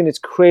 Tusken is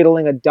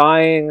cradling a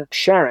dying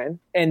Sharon.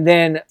 And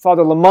then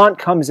Father Lamont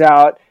comes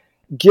out,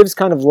 gives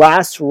kind of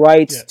last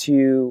rites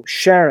to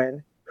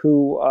Sharon,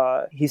 who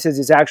he says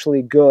is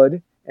actually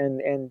good.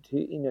 And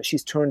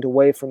she's turned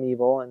away from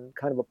evil and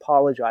kind of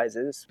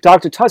apologizes.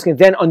 Dr. Tusken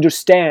then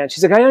understands.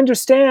 She's like, I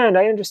understand.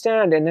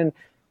 And then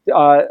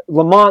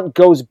Lamont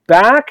goes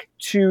back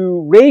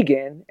to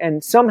Regan,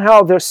 and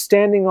somehow they're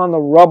standing on the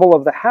rubble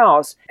of the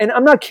house. And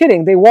I'm not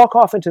kidding; they walk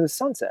off into the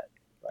sunset.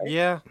 Right?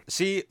 Yeah.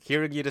 See,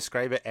 hearing you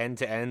describe it end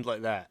to end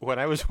like that, when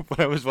I was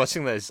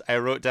watching this, I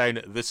wrote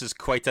down, "This is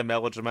quite a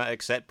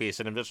melodramatic set piece,"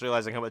 and I'm just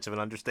realizing how much of an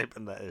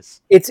understatement that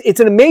is.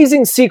 It's an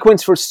amazing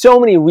sequence for so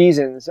many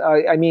reasons.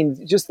 I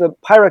mean, just the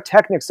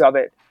pyrotechnics of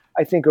it,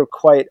 I think, are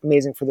quite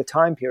amazing for the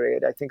time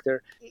period. I think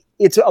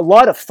it's a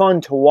lot of fun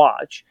to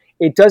watch.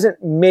 It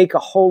doesn't make a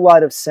whole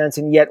lot of sense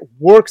and yet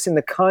works in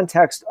the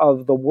context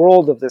of the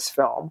world of this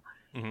film.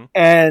 Mm-hmm.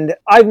 And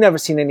I've never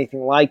seen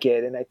anything like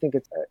it. And I think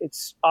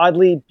it's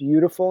oddly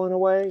beautiful in a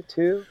way,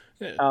 too,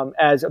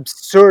 as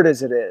absurd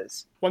as it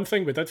is. One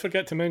thing we did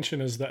forget to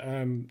mention is that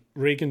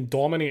Regan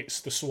dominates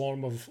the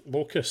swarm of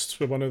locusts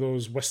with one of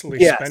those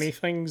whistly spinny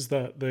things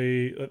that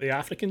the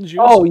Africans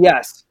use. Oh,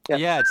 yes.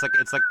 Yeah,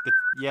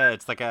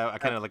 it's like a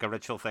kind of like a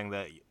ritual thing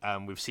that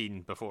we've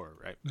seen before,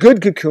 right?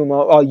 Good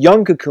Kakumo,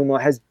 young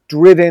Kakumo, has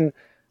driven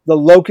the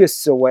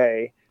locusts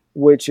away,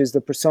 which is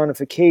the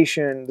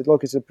personification. The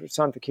locust is the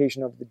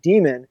personification of the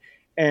demon,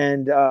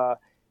 and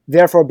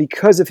therefore,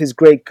 because of his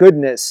great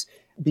goodness,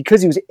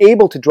 because he was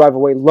able to drive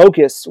away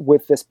locusts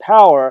with this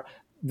power,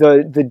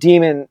 the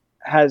demon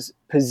has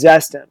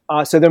possessed him.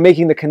 So they're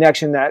making the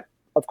connection that,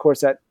 of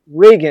course, that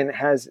Regan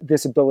has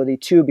this ability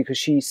too, because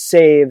she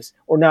saves,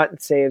 or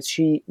not saves,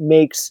 she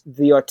makes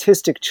the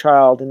autistic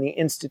child in the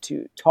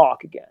institute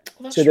talk again.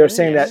 So they're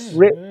saying that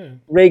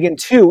Regan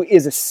too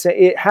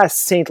it has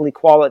saintly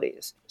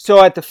qualities.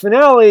 So at the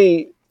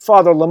finale,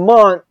 Father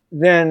Lamont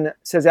then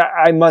says,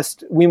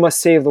 we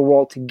must save the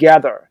world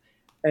together.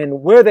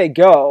 And where they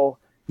go,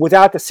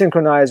 without the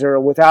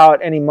synchronizer, without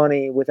any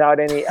money,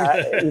 without any,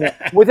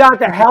 without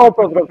the help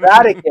of the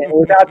Vatican,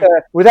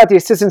 without the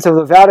assistance of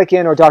the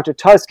Vatican or Dr.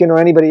 Tusken or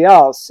anybody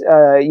else,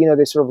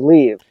 they sort of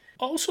leave.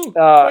 Also,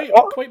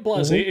 quite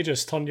blasé to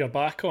just turn your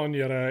back on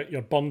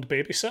your bummed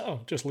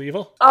babysitter. Just leave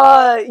her.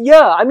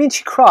 Yeah. I mean,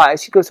 she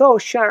cries. She goes, "Oh,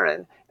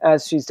 Sharon,"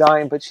 as she's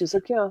dying, but she's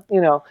like, yeah,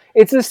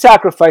 it's a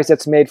sacrifice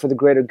that's made for the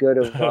greater good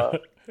of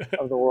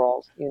the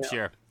world.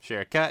 Sure.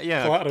 Can't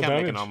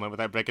make an omelet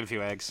without breaking a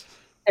few eggs.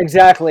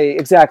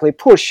 Exactly.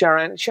 Poor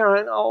Sharon,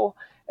 oh,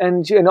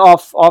 and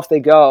off they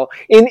go.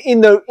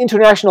 In the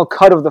international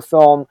cut of the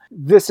film,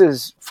 this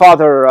is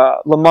Father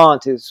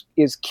Lamont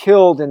is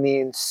killed in the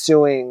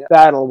ensuing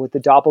battle with the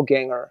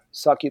doppelganger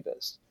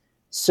succubus.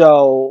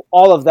 So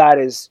all of that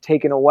is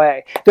taken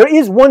away. There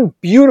is one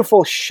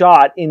beautiful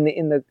shot in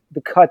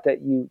the cut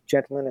that you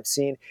gentlemen have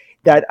seen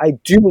that I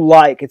do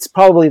like. It's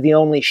probably the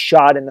only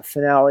shot in the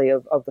finale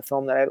of the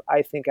film that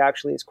I think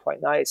actually is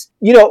quite nice.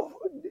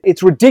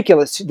 It's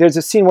ridiculous. There's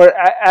a scene where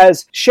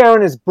as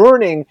Sharon is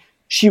burning,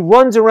 she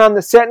runs around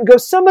the set and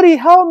goes, "Somebody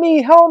help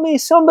me!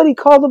 Somebody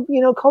call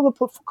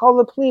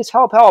the police!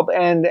 Help!"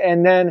 And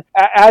then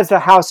as the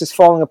house is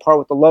falling apart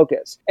with the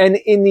locusts. And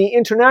in the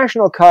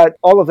international cut,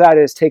 all of that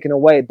is taken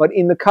away. But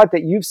in the cut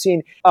that you've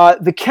seen,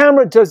 the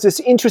camera does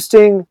this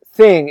interesting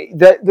thing.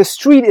 The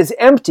street is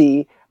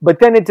empty, but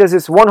then it does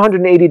this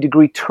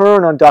 180-degree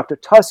turn on Dr.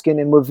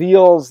 Tusken and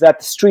reveals that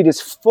the street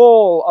is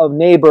full of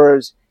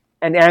neighbors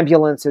and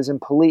ambulances and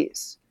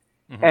police.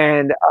 Mm-hmm.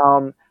 And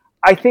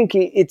I think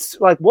it's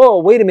like, whoa,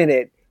 wait a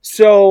minute.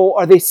 So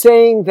are they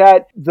saying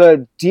that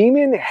the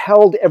demon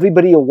held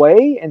everybody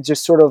away and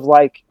just sort of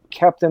like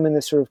kept them in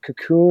this sort of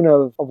cocoon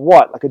of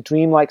what? Like a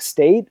dreamlike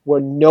state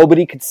where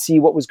nobody could see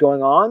what was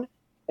going on?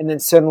 And then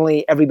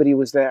suddenly everybody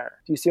was there.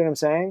 Do you see what I'm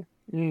saying?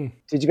 Mm.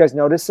 Did you guys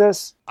notice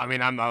this? I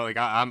mean, I'm not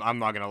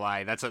gonna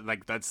lie. That's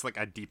like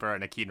a deeper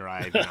and a keener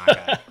eye than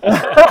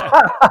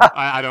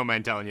I don't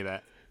mind telling you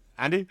that.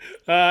 Andy?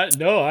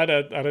 No, I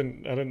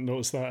didn't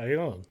notice that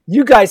either.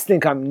 You guys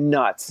think I'm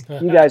nuts.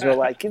 You guys were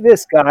like,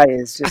 this guy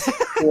is just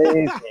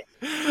crazy.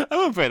 I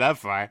won't put it that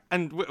far.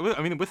 And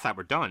with that,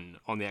 we're done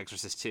on The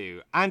Exorcist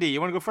 2. Andy, you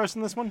want to go first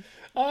on this one?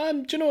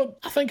 Do you know?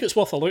 I think it's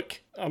worth a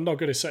look. I'm not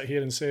going to sit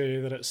here and say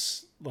that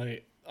it's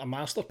like a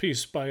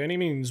masterpiece by any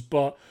means,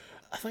 but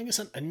I think it's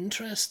an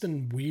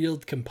interesting,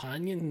 weird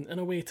companion in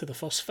a way to the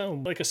first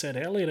film. Like I said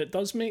earlier, it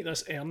does make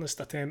this earnest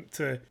attempt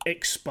to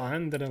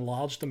expand and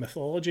enlarge the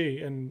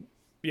mythology, and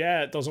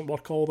yeah, it doesn't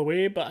work all the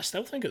way, but I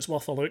still think it's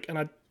worth a look, and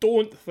I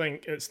don't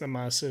think it's the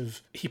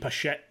massive heap of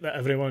shit that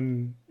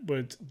everyone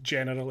would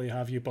generally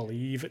have you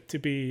believe it to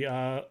be,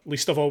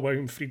 least of all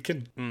William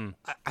Friedkin.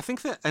 I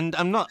think that, and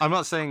I'm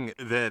not saying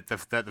that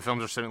the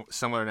films are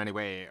similar in any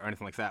way or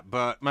anything like that,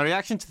 but my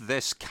reaction to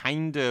this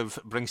kind of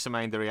brings to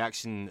mind the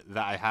reaction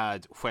that I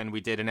had when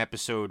we did an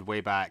episode way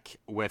back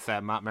with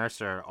Matt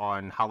Mercer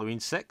on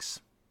Halloween 6.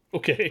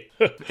 Okay.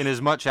 In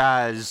as much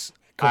as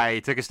I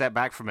took a step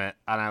back from it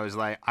and I was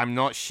like, I'm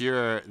not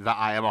sure that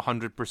I am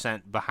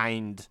 100%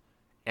 behind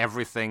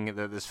everything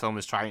that this film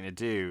is trying to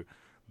do,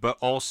 but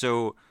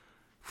also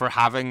for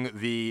having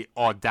the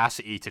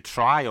audacity to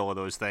try all of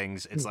those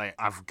things, it's like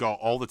I've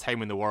got all the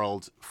time in the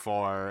world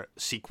for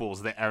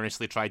sequels that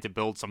earnestly try to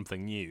build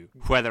something new,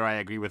 whether I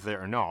agree with it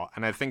or not.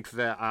 And I think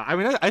that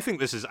I think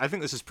this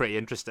is pretty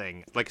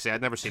interesting. Like I say,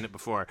 I'd never seen it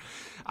before,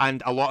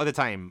 and a lot of the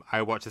time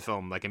I watch the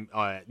film like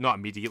not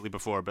immediately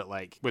before, but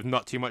like with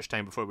not too much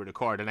time before we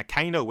record. And I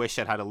kind of wish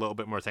I'd had a little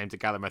bit more time to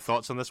gather my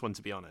thoughts on this one,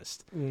 to be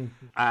honest.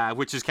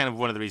 Which is kind of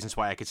one of the reasons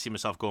why I could see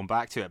myself going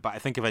back to it. But I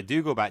think if I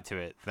do go back to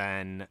it,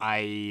 then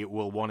I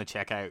will want to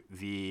check out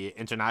the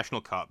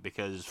international cut,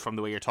 because from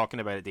the way you're talking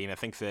about it, Dean, I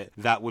think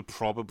that would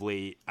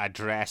probably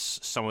address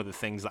some of the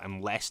things that I'm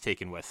less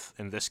taken with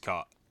in this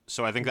cut.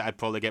 So I think that I'd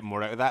probably get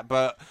more out of that.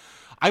 But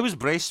I was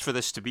braced for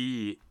this to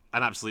be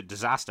an absolute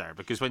disaster,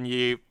 because when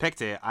you picked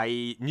it,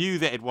 I knew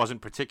that it wasn't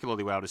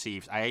particularly well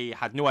received. I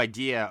had no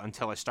idea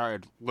until I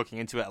started looking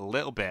into it a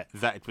little bit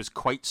that it was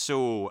quite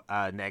so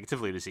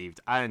negatively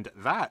received, and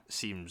that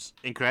seems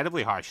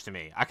incredibly harsh to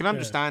me. I can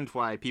understand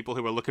why people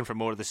who were looking for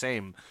more of the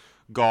same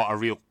got a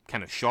real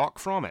kind of shock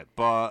from it,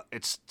 but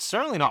it's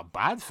certainly not a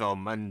bad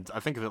film, and I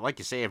think that, like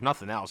you say, if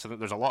nothing else, I think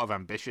there's a lot of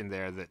ambition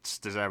there that's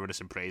deserving of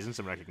some praise and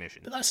some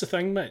recognition. But that's the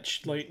thing,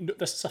 Mitch. Like,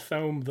 this is a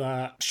film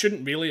that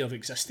shouldn't really have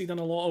existed in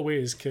a lot of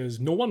ways,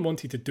 because no one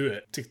wanted to do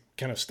it to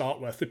kind of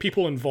start with. The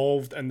people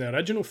involved in the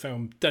original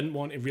film didn't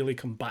want to really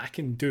come back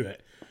and do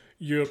it.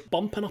 You're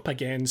bumping up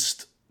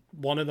against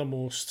one of the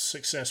most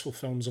successful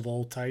films of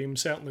all time,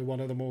 certainly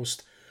one of the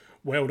most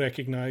well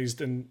recognised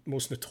and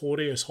most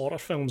notorious horror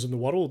films in the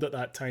world at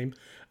that time.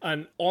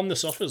 And on the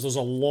surface, there's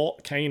a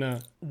lot kind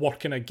of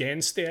working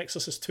against The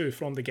Exorcist 2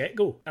 from the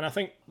get-go. And I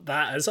think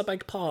that is a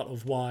big part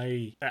of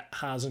why it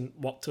hasn't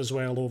worked as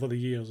well over the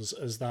years,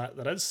 is that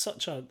there is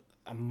such a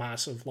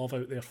massive love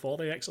out there for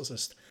The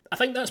Exorcist. I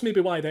think that's maybe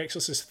why The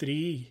Exorcist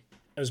 3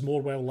 is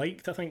more well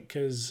liked, I think,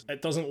 because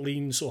it doesn't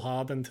lean so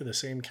hard into the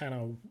same kind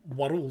of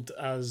world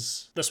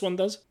as this one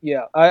does.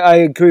 Yeah, I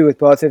agree with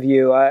both of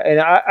you.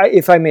 And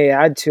if I may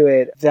add to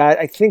it, that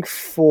I think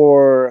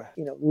for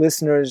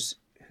listeners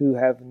who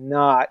have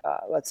not,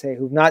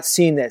 who've not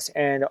seen this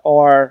and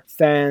are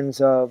fans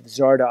of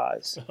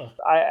Zardoz,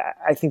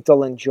 I think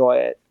they'll enjoy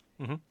it.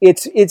 Mm-hmm.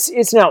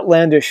 It's an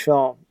outlandish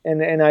film,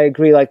 and I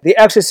agree. Like The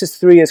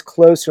Exorcist 3 is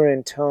closer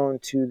in tone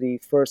to the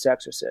first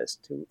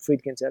Exorcist, to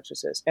Friedkin's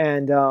Exorcist,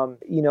 and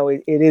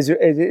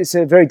it's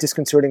a very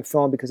disconcerting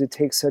film because it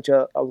takes such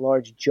a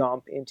large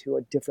jump into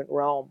a different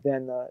realm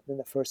than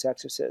the first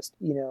Exorcist.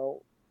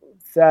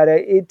 That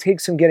it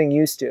takes some getting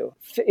used to.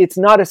 It's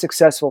not a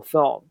successful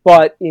film,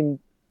 but in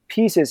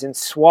pieces and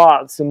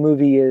swaths, the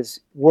movie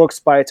works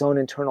by its own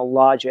internal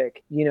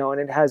logic, and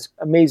it has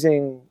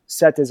amazing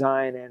set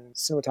design and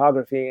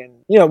cinematography,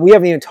 and we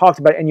haven't even talked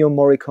about Ennio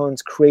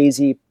Morricone's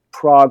crazy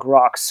prog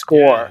rock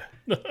score,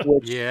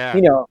 which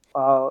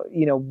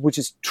which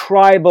is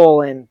tribal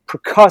and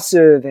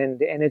percussive,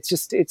 and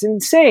it's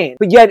insane,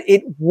 but yet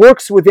it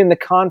works within the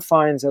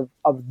confines of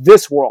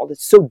this world.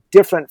 It's so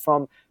different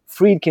from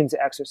Friedkin's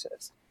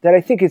Exorcist that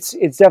I think it's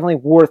definitely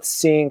worth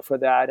seeing for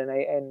that,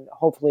 and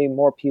hopefully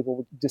more people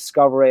will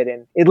discover it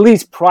and at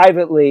least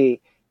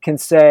privately can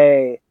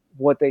say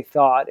what they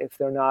thought if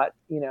they're not,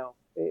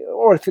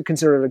 or if they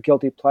consider it a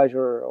guilty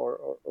pleasure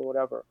or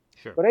whatever.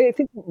 Sure. But I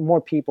think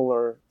more people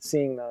are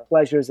seeing the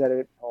pleasures that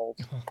it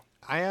holds.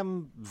 I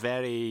am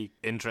very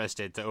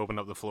interested to open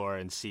up the floor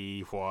and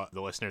see what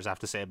the listeners have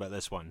to say about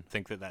this one. I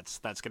think that's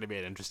going to be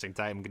an interesting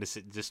time. I'm going to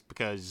say, just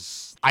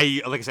because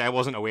I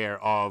wasn't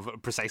aware of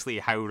precisely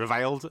how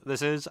reviled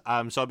this is.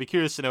 So I'd be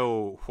curious to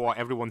know what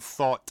everyone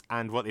thought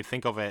and what they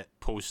think of it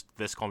post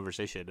this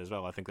conversation as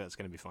well. I think that's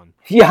going to be fun.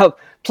 Yeah,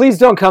 please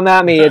don't come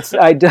at me.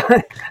 I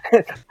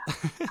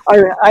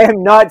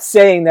am not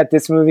saying that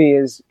this movie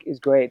is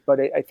great,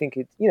 but I think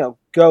it,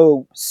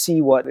 go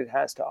see what it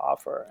has to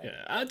offer.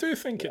 Yeah, I do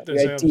think it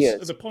deserves.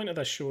 The point of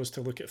this show is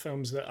to look at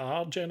films that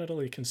are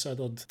generally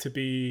considered to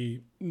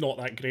be not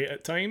that great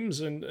at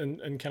times,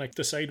 and kind of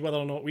decide whether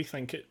or not we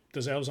think it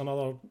deserves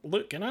another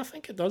look. And I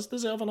think it does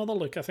deserve another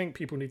look. I think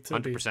people need to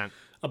 100%. be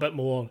a bit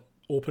more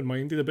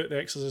open-minded about The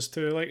Exorcist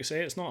 2. Like I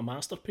say, it's not a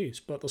masterpiece,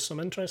 but there's some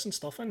interesting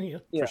stuff in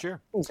here. Yeah, for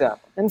sure.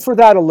 Exactly. And for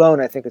that alone,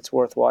 I think it's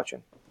worth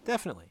watching.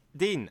 Definitely.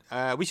 Dean,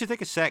 we should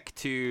take a sec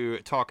to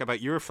talk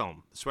about your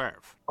film,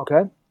 Swerve.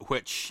 Okay.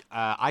 Which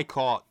I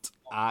caught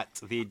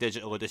at the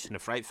digital edition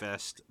of Fright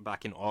Fest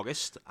back in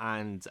August,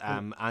 and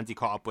Andy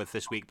caught up with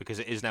this week because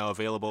it is now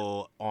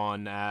available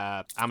on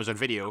Amazon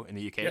Video in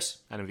the UK,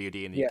 yes, and on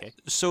VOD in the UK.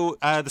 So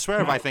The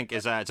Swerve, I think,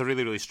 it's a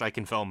really, really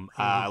striking film.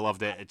 I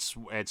loved it.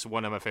 It's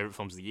one of my favourite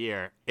films of the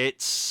year.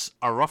 It's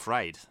a rough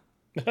ride,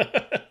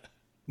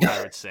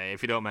 I would say,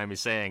 if you don't mind me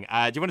saying.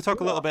 Do you want to talk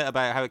a little bit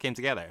about how it came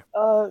together?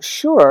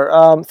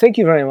 Sure. Thank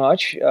you very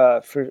much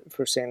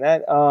for saying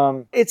that.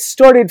 It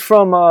started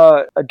from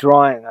a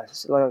drawing,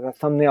 like a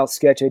thumbnail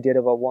sketch I did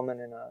of a woman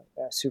in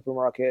a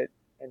supermarket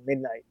at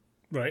midnight.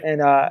 Right.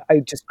 And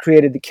I just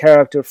created the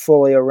character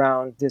fully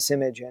around this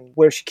image and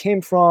where she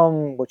came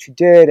from, what she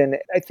did. And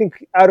I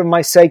think out of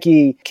my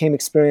psyche came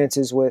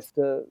experiences with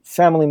the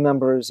family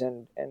members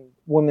and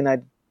women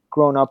I'd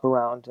grown up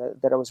around,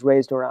 that I was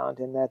raised around,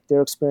 and that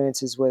their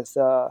experiences with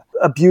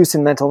abuse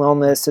and mental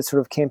illness that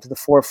sort of came to the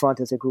forefront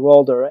as I grew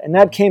older. And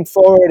that came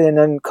forward and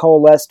then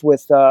coalesced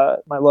with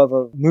my love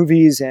of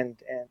movies and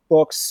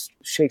books,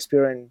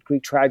 Shakespeare and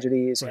Greek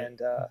tragedies, right,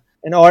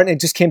 and art. And it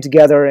just came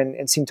together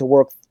and seemed to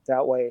work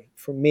that way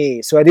for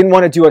me. So I didn't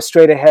want to do a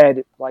straight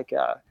ahead, like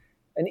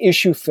an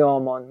issue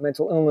film on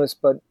mental illness,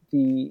 but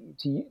to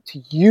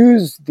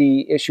use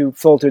the issue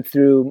filtered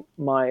through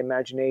my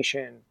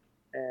imagination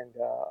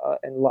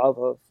and love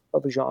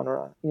of a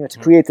genre, to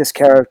create this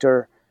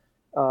character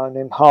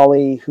named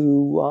Holly,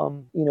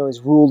 who is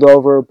ruled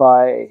over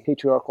by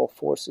patriarchal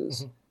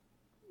forces,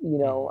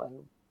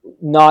 and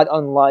not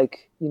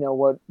unlike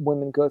what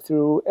women go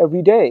through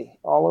every day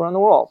all around the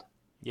world.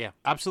 Yeah,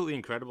 absolutely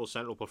incredible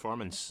central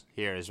performance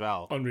here as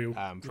well. Unreal.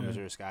 From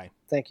Azure Sky.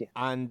 Thank you.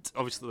 And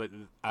obviously,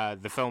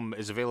 the film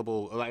is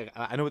available. Like,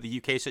 I know what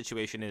the UK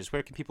situation is.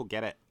 Where can people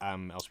get it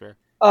elsewhere?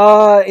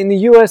 In the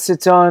US,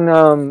 it's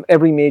on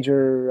every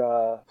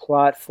major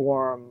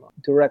platform: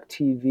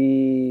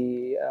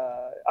 DirecTV,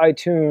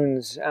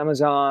 iTunes,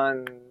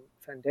 Amazon,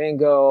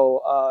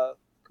 Fandango,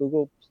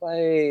 Google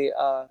Play.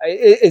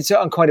 It's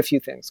on quite a few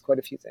things.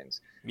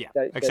 Yeah,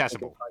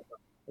 accessible.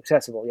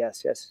 Accessible,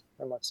 yes.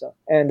 very much so.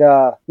 And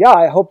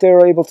I hope they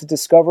were able to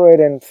discover it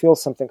and feel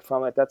something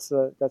from it. That's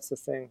the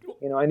thing.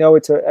 I know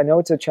it's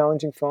a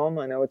challenging film.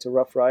 I know it's a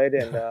rough ride,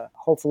 and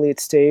hopefully it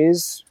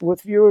stays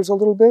with viewers a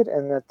little bit,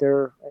 and that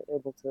they're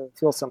able to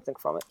feel something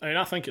from it.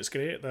 I think it's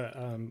great that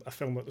a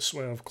film like The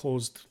Swerve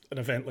closed an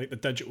event like the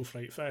Digital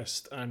Fright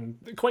Fest, and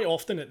quite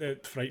often at the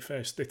Fright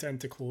Fest they tend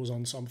to close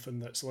on something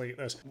that's like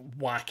this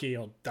wacky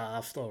or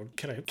daft or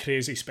kind of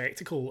crazy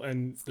spectacle,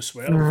 and The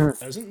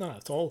Swerve isn't that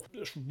at all.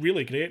 It's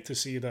really great to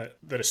see that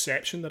the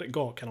reception that it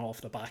got kind of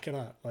off the back of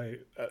that.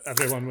 Like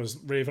everyone was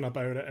raving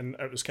about it, and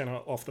it was kind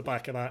of off the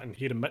back of that, and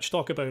hearing Mitch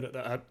talk about it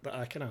that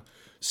I kind of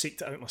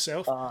seeked it out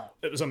myself.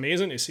 It was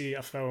amazing to see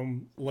a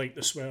film like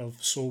The Swerve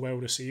so well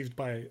received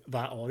by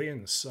that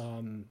audience.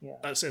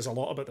 That says a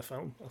lot about the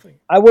film, I think.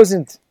 I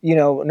wasn't,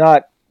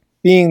 not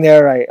being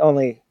there, I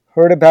only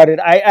heard about it.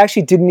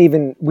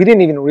 We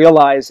didn't even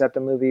realize that the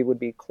movie would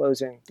be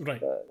closing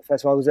the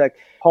festival. It was like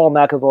Paul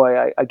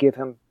McAvoy, I give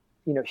him,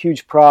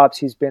 huge props.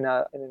 He's been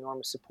an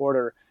enormous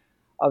supporter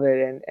of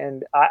it.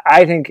 And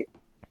I think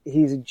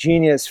he's a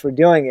genius for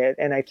doing it.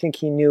 And I think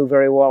he knew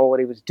very well what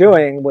he was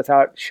doing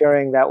without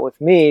sharing that with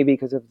me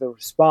because of the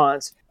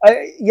response.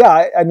 We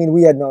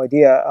had no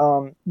idea.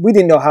 We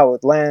didn't know how it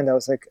would land. I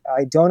was like,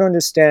 I don't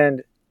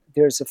understand.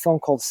 There's a film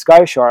called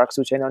Sky Sharks,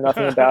 which I know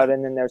nothing about,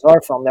 and then there's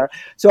our film there.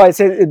 So I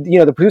said,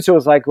 the producer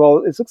was like, well,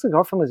 it looks like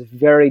our film is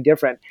very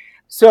different.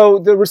 So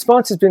the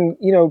response has been,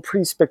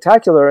 pretty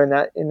spectacular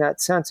in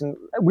that sense. And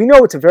we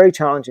know it's a very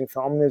challenging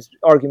film. There's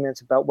arguments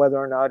about whether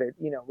or not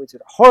is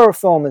it a horror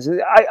film?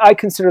 I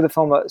consider the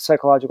film a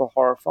psychological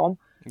horror film.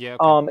 Yeah.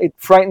 Okay. It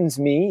frightens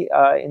me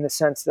in the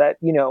sense that,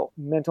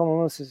 mental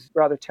illness is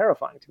rather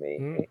terrifying to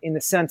me in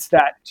the sense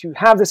that to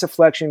have this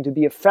affliction,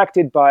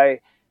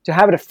 to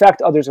have it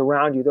affect others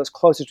around you, those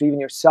closest to even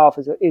yourself,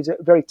 is a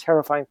very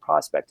terrifying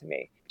prospect to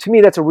me. To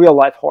me, that's a real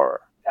life horror.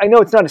 I know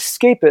it's not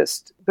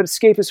escapist, but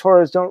escapist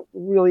horrors don't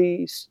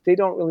really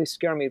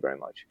scare me very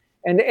much.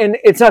 And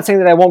it's not saying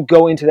that I won't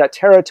go into that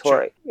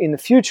territory in the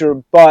future,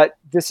 but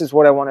this is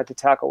what I wanted to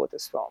tackle with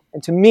this film.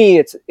 And to me,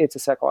 it's a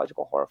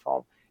psychological horror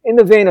film, in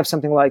the vein of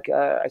something like,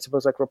 I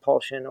suppose, like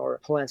Repulsion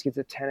or Polanski's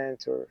The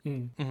Tenant. Or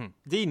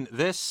Dean,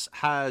 this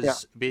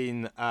has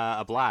been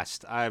a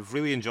blast. I've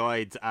really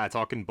enjoyed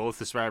talking both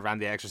The Swerve and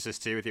The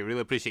Exorcist 2 with you.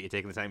 Really appreciate you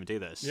taking the time to do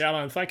this. Yeah,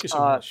 man. Thank you so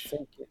much.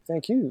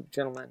 Thank you,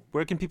 gentlemen.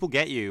 Where can people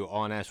get you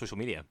on social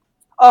media?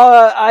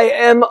 I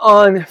am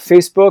on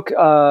Facebook,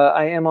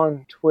 I am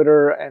on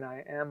Twitter, and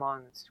I am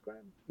on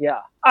Instagram. Yeah.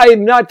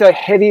 I'm not the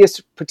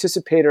heaviest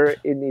participator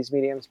in these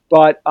mediums,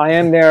 but I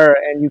am there,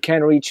 and you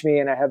can reach me,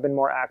 and I have been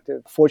more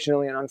active,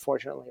 fortunately and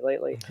unfortunately,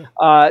 lately.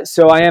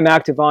 So I am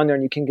active on there,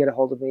 and you can get a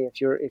hold of me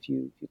if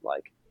you'd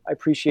like. I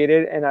appreciate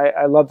it, and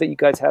I love that you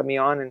guys have me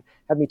on and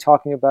have me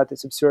talking about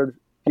this absurd,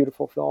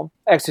 beautiful film.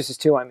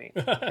 Exorcist 2, I mean.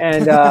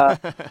 And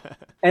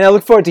and I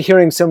look forward to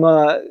hearing some,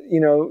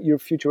 your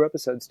future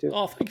episodes, too.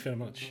 Oh, thank you very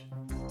much.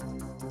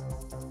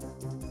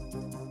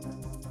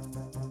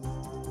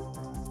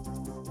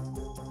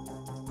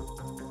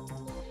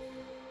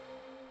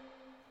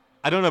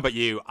 I don't know about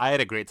you, I had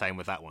a great time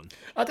with that one.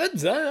 I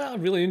did. I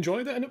really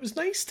enjoyed it, and it was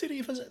nice to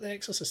revisit The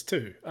Exorcist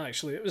 2,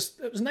 actually. It was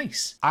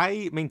nice.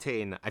 I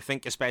maintain, I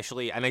think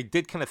especially, and I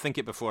did kind of think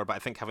it before, but I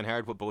think having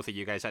heard what both of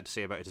you guys had to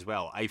say about it as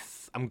well,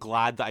 I'm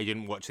glad that I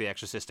didn't watch The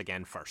Exorcist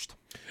again first.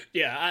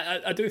 Yeah,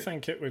 I do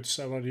think it would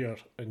sour your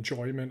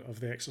enjoyment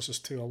of The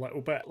Exorcist 2 a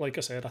little bit. Like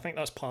I said, I think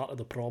that's part of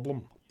the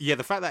problem. Yeah,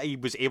 the fact that I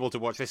was able to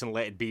watch this and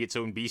let it be its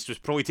own beast was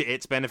probably to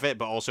its benefit,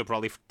 but also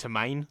probably to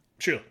mine.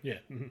 Sure, yeah.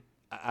 Mm-hmm.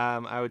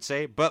 I would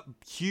say. But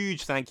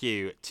huge thank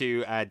you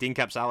to Dean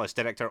Kapsalis,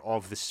 director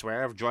of The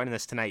Swerve, joining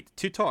us tonight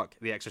to talk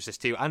The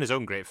Exorcist 2 and his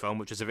own great film,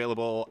 which is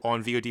available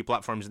on VOD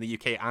platforms in the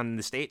UK and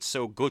the States,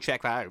 so go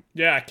check that out.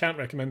 Yeah, I can't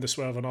recommend The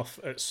Swerve enough.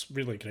 It's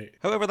really great.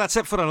 However, that's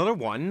it for another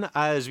one,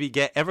 as we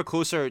get ever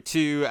closer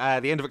to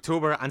the end of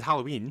October and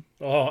Halloween.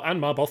 Oh,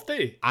 and my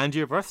birthday. And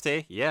your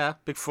birthday, yeah.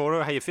 Big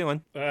 4-0, how you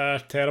feeling?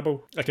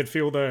 Terrible. I could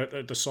feel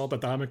the sword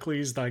of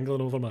Damocles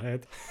dangling over my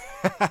head.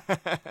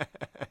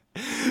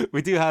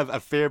 We do have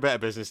a fair bit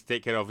of business to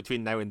take care of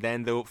between now and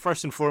then, though.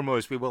 First and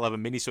foremost, we will have a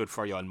mini-sode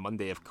for you on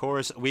Monday, of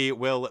course. We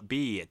will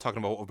be talking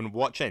about what we've been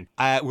watching.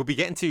 We'll be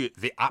getting to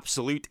the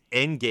absolute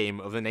end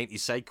game of the 90s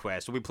side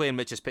quest. We'll be playing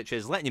Mitch's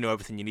Pitches, letting you know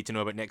everything you need to know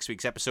about next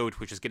week's episode,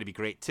 which is going to be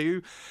great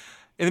too.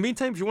 In the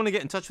meantime, if you want to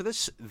get in touch with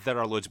us, there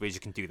are loads of ways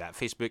you can do that.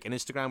 Facebook and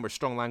Instagram, we're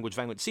Strong Language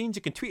Violent Scenes.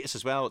 You can tweet us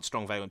as well at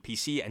Strong Violent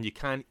PC, and you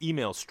can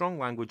email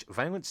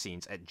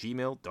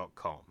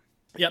stronglanguageviolentscenes@gmail.com.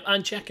 Yep,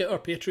 and check out our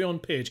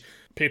Patreon page,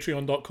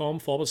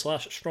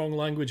 patreon.com/Strong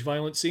Language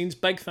Violent Scenes.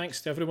 Big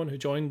thanks to everyone who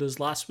joined us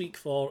last week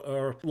for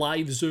our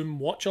live Zoom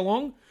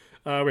watch-along.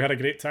 We had a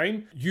great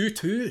time. You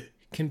too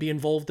can be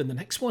involved in the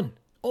next one.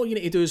 All you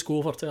need to do is go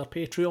over to our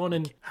Patreon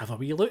and have a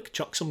wee look,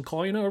 chuck some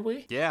coin our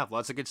way. Yeah,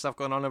 lots of good stuff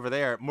going on over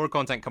there. More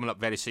content coming up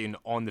very soon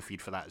on the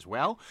feed for that as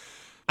well.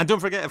 And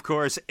don't forget, of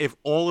course, if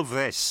all of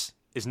this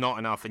is not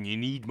enough and you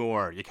need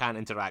more, you can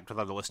interact with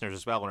other listeners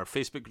as well on our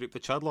Facebook group, The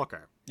Chud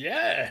Locker.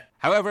 Yeah!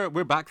 However,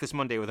 we're back this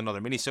Monday with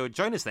another mini-sode.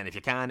 Join us then if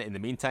you can. In the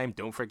meantime,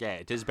 don't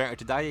forget, it is better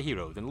to die a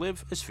hero than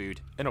live as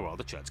food in a world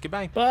of chuds.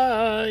 Goodbye.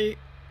 Bye!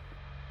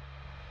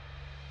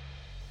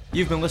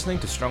 You've been listening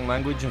to Strong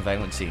Language and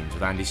Violent Scenes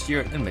with Andy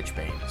Stewart and Mitch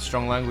Bain.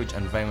 Strong Language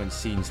and Violent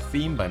Scenes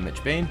theme by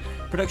Mitch Bain,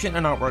 production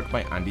and artwork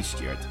by Andy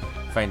Stewart.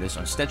 Find us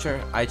on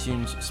Stitcher,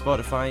 iTunes,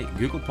 Spotify,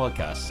 Google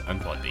Podcasts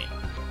and Podbean.